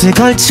보세요 제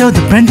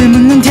걸쳐도 브랜드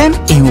묻는 댐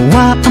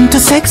이와 I'm too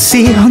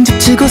sexy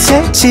헌집치고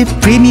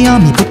새집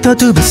프리미엄이 붙어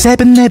두배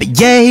세배 네배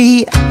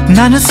yeah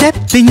나는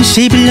세핑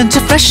 11년째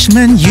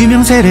freshman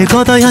유명세를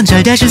거둬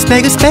현잘 대신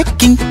스펙은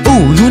스펙킹 오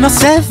you know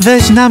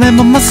savage 남의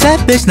몸만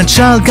savage 난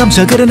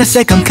철감져 그러네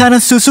세컨 카는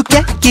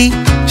수수께끼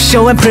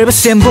Show and prove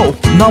symbol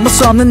넘을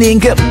수 없는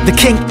임금 The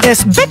king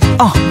is big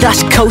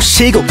다시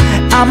코시고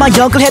아마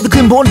역을 해도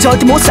근본은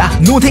절대 못사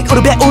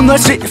노딩으로 배운 널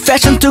street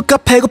fashion 뚜까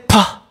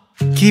배고파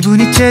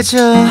기분이 째져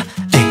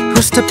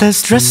Who's the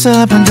best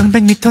dresser 반경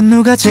 100m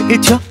누가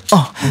제일 튀어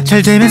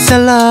잘 되면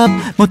셀럽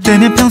못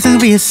되면 평생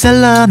위에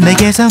셀럽 내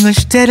개성은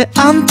시대를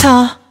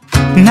안타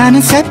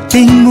나는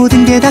세핑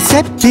모든 게 다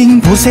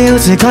세핑 보세요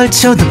제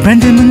걸쳐도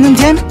브랜드 묻는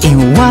댐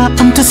이와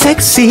I'm too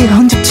sexy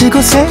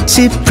헌집치고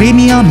새집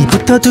프리미엄이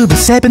붙어 두배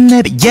세배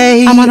네배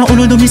yeah 아마 나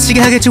오늘도 미치게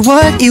하겠지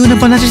what 이유는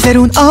뻔하지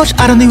새로운 옷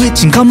I don't need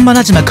위친 것만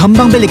하지만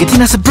건방 빌리게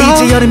티나서 bro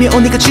이제 여름이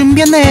오니까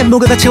준비했네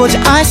뭐가 다 채워져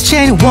ice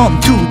chain 1,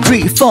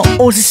 2, 3, 4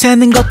 옷을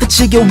세는 것도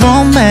지겨워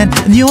man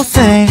a new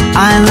thing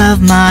I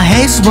love my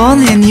haze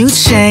one and new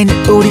chain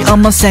우리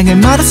엄마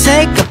생일마다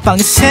새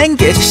가방이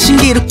생겨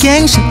신기루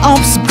갱신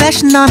없어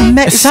fashion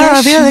I'm It's how I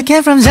feel I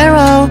came from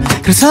zero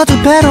그래서 두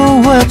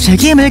배로 work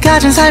책임을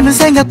가진 삶은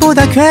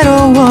생각보다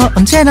괴로워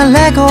언제나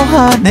레고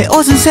hot 내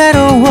옷은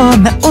새로워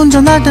나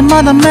운전할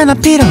때마다 맨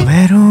앞이라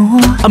외로워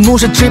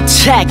모션 트립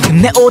체크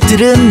내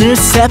옷들은 늘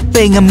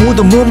새삥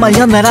아무도 못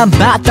말려 나란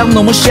바닥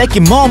너무 shaky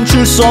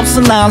멈출 수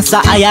없어 난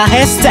쌓아야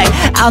해 stay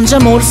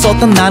앉아모를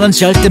썼던 나는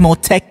절대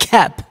못해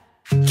cap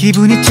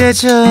기분이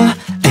째져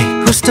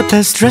Who's the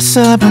best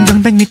dresser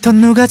반경 100m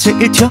누가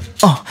제일 튀어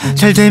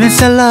잘 되면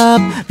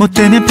셀럽 못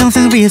되면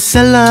평생 위에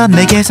셀럽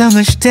내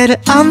개성은 시대를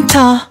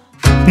안타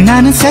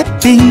나는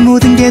세핑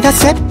모든 게 다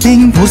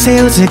세핑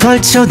보세요 제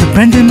걸쳐도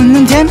브랜드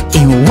묻는 댐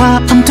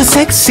이와 I'm too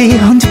sexy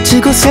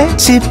헌집치고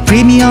새집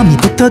프리미엄이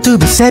붙어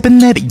두배 세배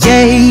네배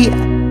yeah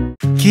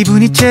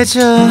기분이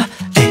째져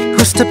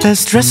Who's the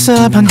best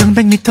dresser 반경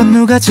 100m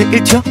누가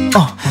제일 튀어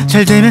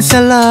잘 되면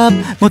셀럽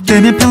못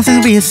되면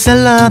평생 위에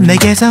셀럽 내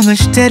개성은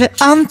시대를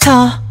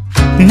안타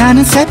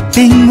나는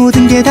세핑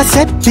모든 게 다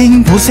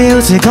세핑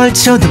보세요 제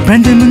걸쳐도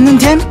브랜드 묻는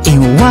댐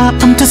이와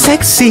I'm too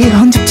sexy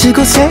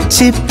헌집치고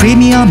새집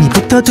프리미엄이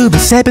붙어 두배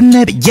세배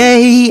네배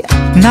yeah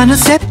나는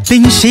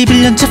세핑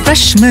 11년째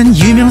freshman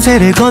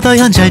유명세를 거둬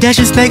현잘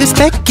대신 스펙은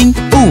스펙킹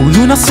오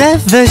you know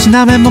savage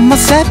남의 몸만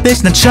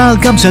savage 난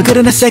철감져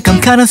그러네 세컨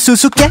카는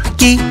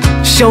수수께끼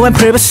Show and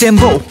prove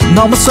symbol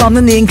넘을 수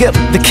없는 임금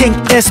The king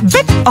is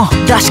big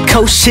다시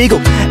코시고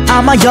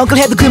아마 역을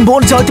해도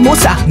근본은 절대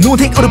못사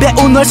노딩으로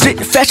배운 널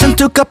street fashion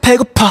뚜까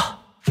배고파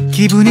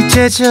기분이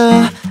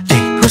째져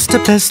Who's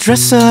the best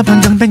dresser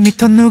반경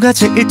 100m 누가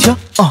제일 튀어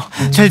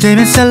잘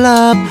되면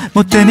셀럽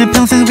못 되면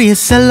평생 위에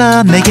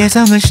셀럽 내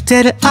개성은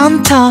시대를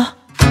안타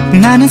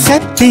나는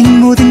세핑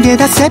모든 게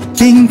다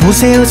세핑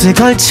보세요 제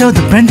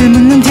걸쳐도 브랜드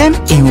묻는 댐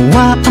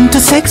이와 I'm too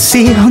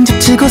sexy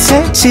헌집치고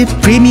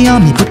새집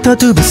프리미엄이 붙어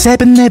두배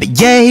세배 네배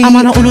yeah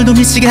아마 나 오늘도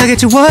미치게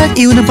하겠지 what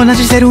이유는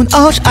뻔하지 새로운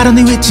옷 I don't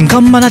need 위친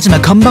것만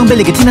하지만 건방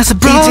빌리게 티나서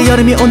bro 이제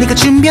여름이 오니까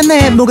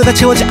준비했네 뭐가 다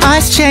채워져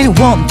ice chain 1,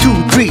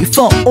 2,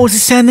 3, 4 옷을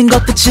세는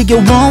것도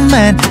지겨워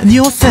man a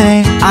new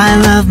thing I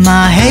love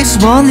my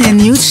haze one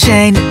and new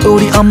chain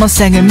우리 엄마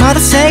생일마다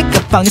새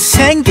가방이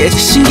생겨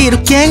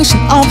신기루 갱신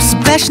없어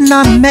fashion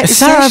I'm 매일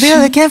Start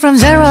feel it came from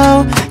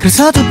zero.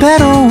 그래서 두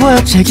배로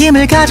work.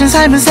 책임을 가진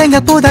삶은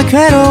생각보다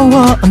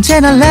괴로워.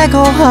 언제나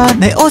레고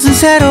내 옷은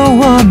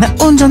새로워. 나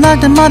운전할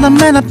때마다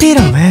맨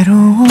앞이라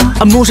외로워.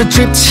 무슨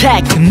trip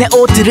check 내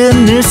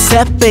옷들은 늘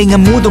새삥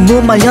아무도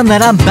못 말려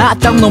나란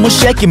바닥 너무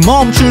shaky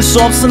멈출 수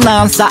없어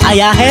난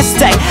쌓아야 해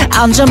stay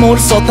앉아 모를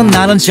쏟던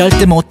나는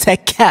절대 못해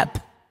cap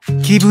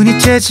기분이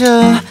째져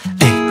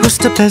Who's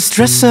the best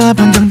dresser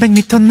방정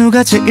 100m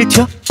누가 제일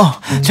튀어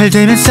잘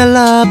되면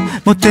셀럽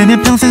못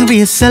되면 평생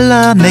위에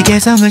셀럽 내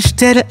개성은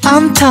시대를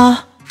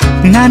안타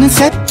나는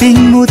새삥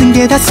모든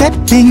게 다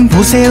새삥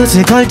보세요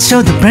제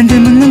걸쳐도 브랜드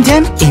묻는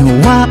잼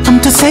이와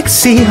I'm too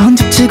sexy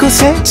헌집치고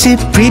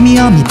새집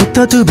프리미엄이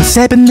붙어 두배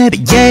세븐 네배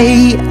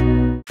yeah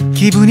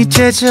기분이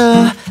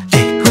째져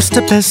Who's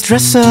the best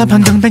dresser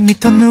방정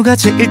 100m 누가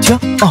제일 튀어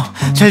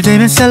잘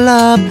되면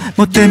셀럽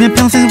못 되면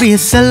평생 위에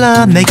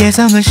셀럽 내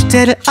개성은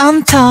시대를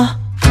안타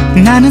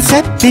나는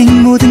새삥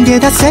모든 게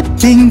다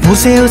새삥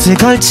보세요 제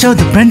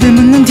걸쳐도 브랜드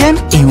묻는 잼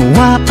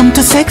이와 I'm too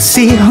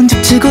sexy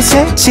헌집치고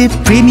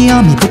새집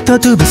프리미엄이 붙어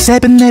두배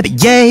세븐 네배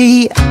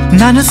yeah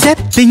나는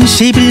새삥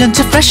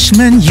 11년째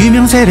freshman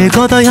유명세를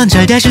거둬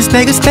현잘 대신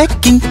스펙은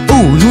스펙킹 오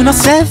you know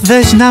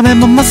savage 남의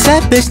몸만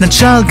savage 난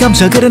철검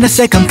그러네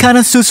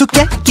세컨카는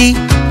수수께끼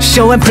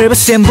Show and prove a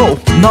symbol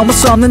넘을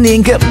수 없는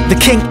임금 The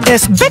king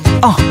is big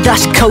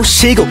다시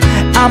코시고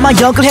아마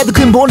역을 해도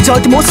근본은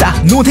절대 못사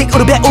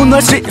눈팅으로 배운 널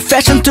street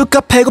fashion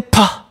뚜까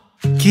배고파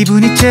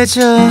기분이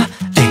째져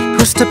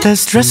Who's the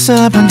best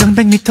dresser 방정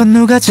 100m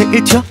누가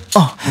제일 튀어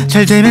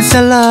잘 되면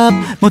셀럽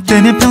못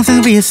되면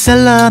평생 위에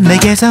셀럽 내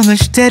개성은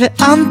시대를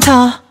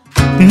안타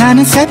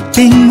나는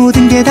새삥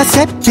모든 게 다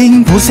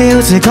새삥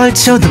보세요 제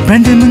걸쳐도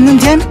브랜드 묻는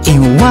잼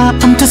이와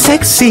I'm too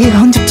sexy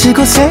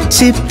헌집치고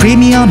새집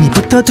프리미엄이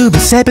붙어 두배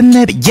세븐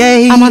네배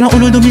yeah 아마 나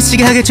오늘도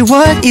미치게 하겠지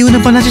what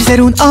이유는 뻔하지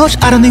새로운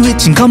옷 I don't need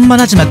위친 것만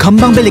하지만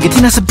건방 빌리게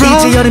티나서 bro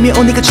이제 여름이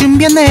오니까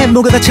준비했네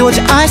뭐가 다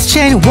채워져 ice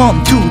chain 1,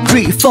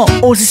 2, 3,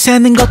 4 옷을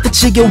세는 것도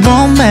지겨워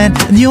man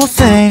a new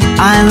thing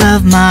I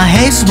love my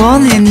haze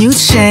one and new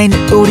chain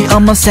우리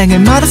엄마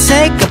생일마다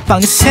새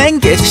가방이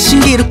생기지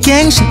신기루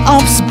갱신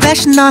없어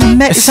fashion 난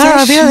매일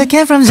Start feel it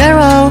came from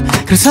zero.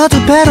 그래서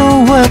두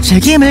배로 work.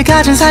 책임을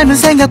가진 삶은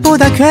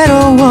생각보다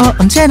괴로워.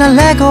 언제나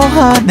레고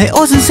내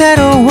옷은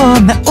새로워.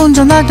 나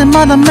운전할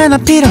때마다 맨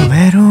앞이라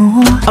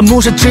외로워.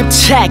 무슨 trip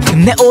check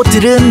내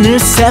옷들은 늘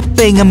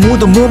새삥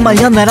아무도 못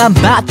말려 나란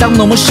바닥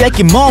너무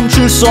shaky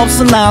멈출 수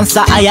없어 난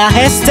쌓아야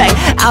해 stay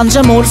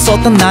앉아 모를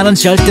쏟던 나는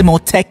절대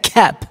못해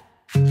cap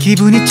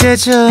기분이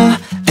째져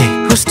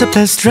Who's the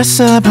best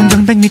dresser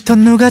방정 100m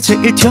누가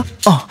제일 튀어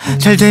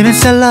잘 되면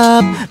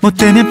셀럽 못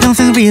되면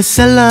평생 위에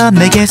셀럽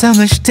내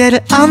개성은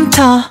시대를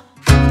안타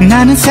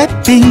나는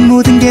새삥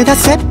모든 게 다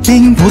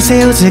새삥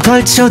보세요 제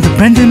걸쳐도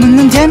브랜드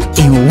묻는 잼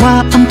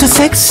이와 I'm too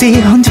sexy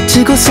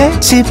헌집치고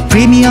새집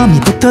프리미엄이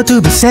붙어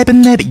두배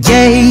세븐 네배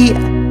yeah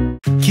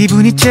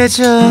기분이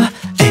째져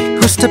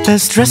Who's the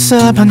best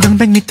dresser 방정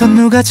 100m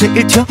누가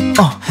제일 튀어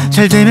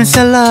잘 되면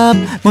셀럽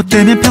못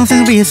되면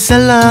평생 위에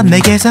셀럽 내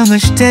개성은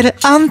시대를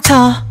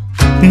안타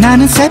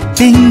나는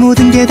새삥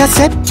모든 게 다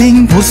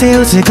새삥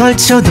보세요 제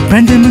걸쳐도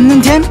브랜드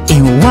묻는 잼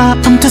이와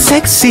I'm too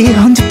sexy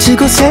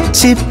헌집치고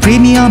새집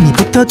프리미엄이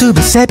붙어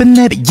두배 세븐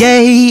네배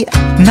yeah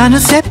나는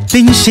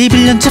새삥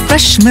 11년째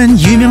freshman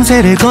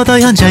유명세를 거둬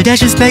현잘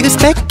대신 스펙은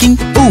스펙킹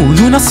오 you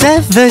know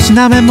savage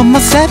남의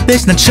몸만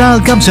savage 난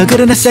철검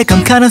그러네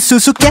세컨카는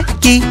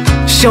수수께끼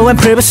Show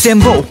and prove a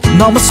symbol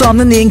넘을 수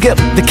없는 임금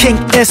The king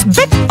is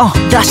big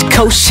다시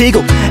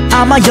코시고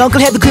아마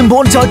역을 해도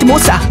근본은 절대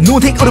못사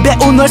눈팅으로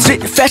배운 널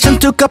street fashion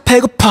뚜까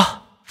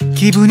배고파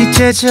기분이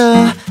째져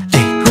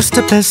Who's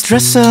the best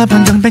dresser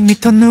방정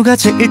 100m 누가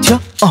제일 튀어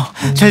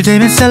잘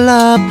되면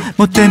셀럽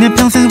못 되면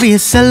평생 위에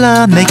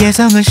셀럽 내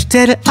개성은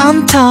시대를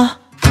안타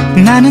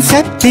나는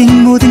새삥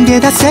모든 게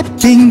다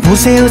새삥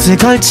보세요 제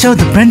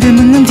걸쳐도 브랜드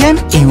묻는 잼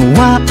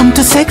이와 I'm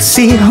too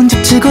sexy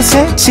헌집치고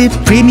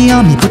새집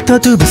프리미엄이 붙어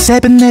두배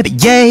세븐 네배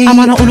yeah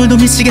아마 나 오늘도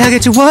미치게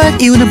하겠지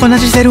what 이유는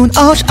뻔하지 새로운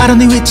옷 I don't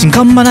need 위친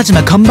것만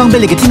하지만 건방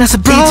빌리게 티나서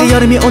bro 이제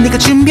여름이 오니까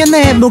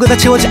준비했네 뭐가 다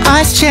채워져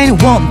ice chain 1,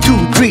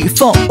 2, 3,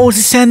 4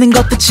 옷을 세는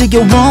것도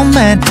지겨워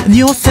man a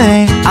new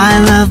thing I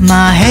love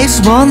my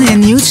haze one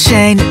and new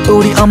chain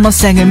우리 엄마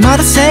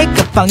생일마다 새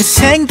가방이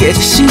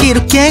생기지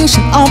신기루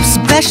갱신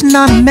없어 fashion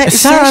난 매일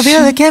Start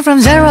feel it came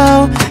from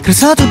zero.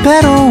 그래서 두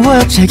배로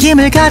work.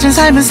 책임을 가진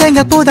삶은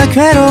생각보다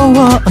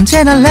괴로워.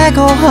 언제나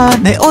레고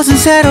내 옷은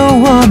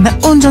새로워. 나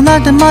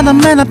운전할 때마다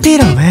맨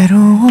앞이라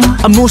외로워.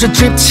 무슨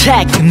trip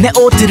check 내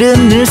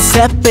옷들은 늘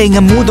새삥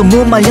아무도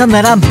못 말려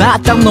나란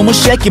바닥 너무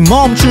shaky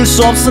멈출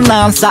수 없어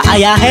난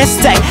쌓아야 해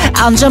stay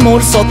앉아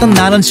모를 쏟던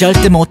나는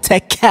절대 못해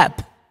cap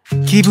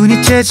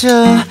기분이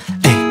째져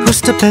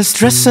Who's the best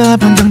dresser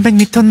방정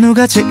 100m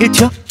누가 제일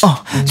튀어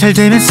잘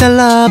되면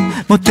셀럽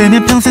못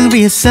되면 평생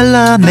위에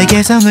셀럽 내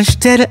개성은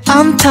시대를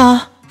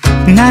안타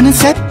나는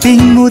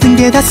새삥 모든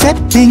게 다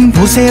새삥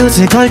보세요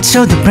제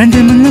걸쳐도 브랜드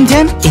묻는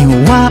잼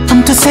이와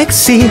I'm too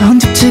sexy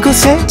헌집치고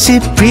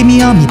새집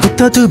프리미엄이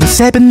붙어 두배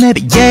세븐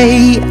네배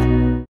yeah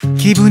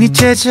기분이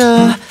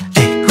째져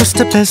Who's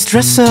the best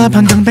dresser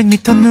반경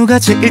 100m 누가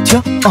제일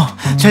튀어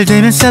잘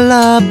되면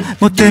셀럽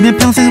못 되면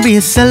평생 위에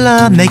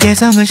셀럽 내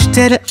개성은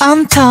시대를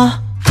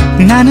안타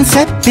나는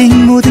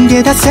세핑 모든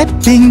게 다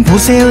세핑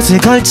보세요 제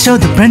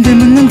걸쳐도 브랜드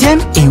묻는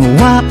댐잉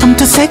와 I'm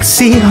too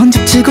sexy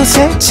헌집치고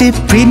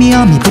새집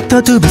프리미엄이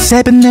붙어 두배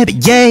세븐 네배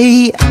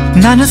yeah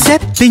나는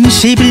세핑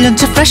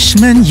 11년차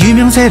freshman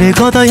유명세를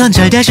거둬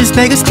현잘 대신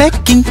스펙은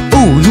스펙킹 오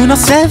you know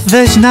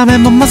savage 남의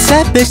몸만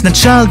savage 난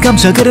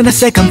철검저 그러네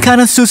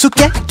세컨카는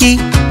수수께끼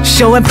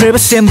Show and prove a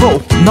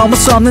symbol 넘을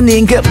수 없는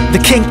임금 The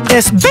king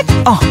is big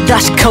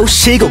다시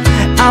코시고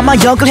아마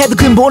역을 해도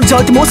근본은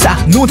절대 못사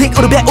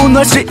눈팅으로 배운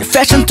널 street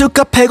fashion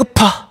뚜까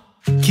배고파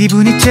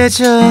기분이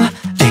째져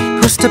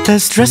Who's the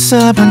best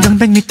dresser 반경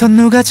 100m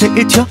누가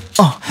제일 튀어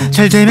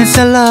잘 되면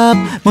셀럽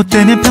못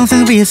되면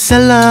평생 위에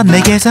셀럽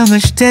내 개성은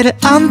시대를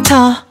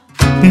안타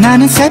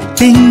나는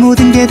세핑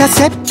모든 게 다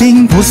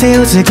세핑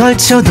보세요 제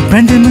걸쳐도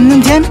브랜드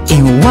묻는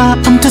댐잉 와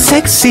I'm too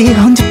sexy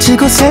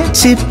헌집치고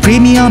새집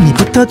프리미엄이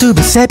붙어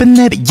두배 세븐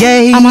네배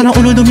yeah 아마 나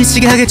오늘도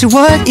미치게 하겠지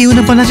what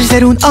이유는 뻔하지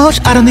새로운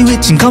옷 I don't need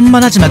위친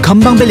것만 하지만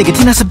건방 빌리게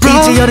티나서 bro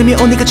이제 여름이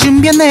오니까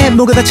준비했네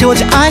뭐가 다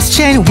채워져 ice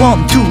chain 1,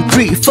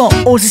 2, 3,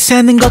 4 옷을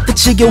세는 것도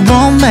지겨워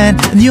man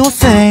a new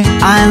thing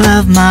I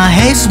love my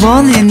haze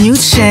one and new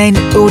chain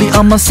우리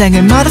엄마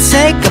생일마다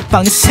새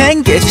가방이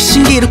생겨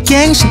신기루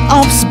갱신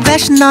없어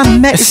패션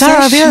나는 It's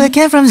all I feel I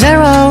came from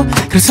zero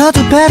그래서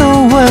더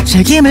배로워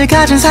책임을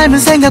가진 삶은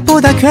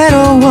생각보다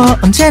괴로워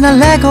언제나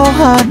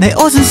레고하 내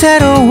옷은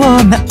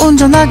새로워 나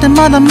운전할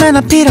때마다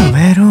맨날 필요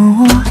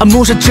외로워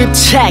모션 트립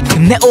체크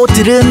내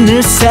옷들은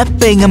늘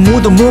새삥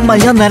아무도 못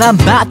말려 나란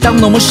바닥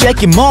너무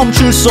shaky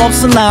멈출 수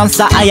없어 난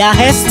쌓아야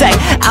해 stay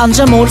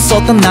앉아 모를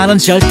썼던 나는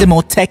절대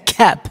못해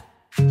cap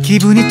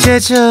기분이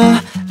째져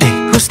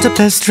Who's the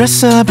best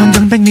dresser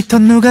반경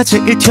 100m 누가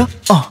제일 튀어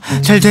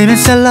잘 되면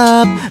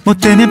셀럽 못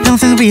되면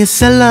평생 위에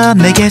셀럽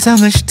내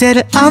개성은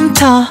시대를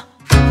안타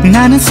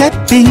나는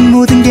세핑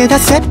모든 게 다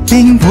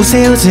세핑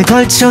보세요 제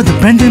걸쳐도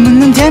브랜드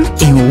묻는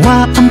댐잉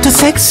와 I'm too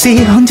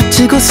sexy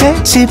헌집치고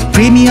새집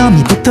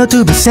프리미엄이 붙어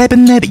두배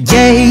세븐 네배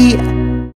yeah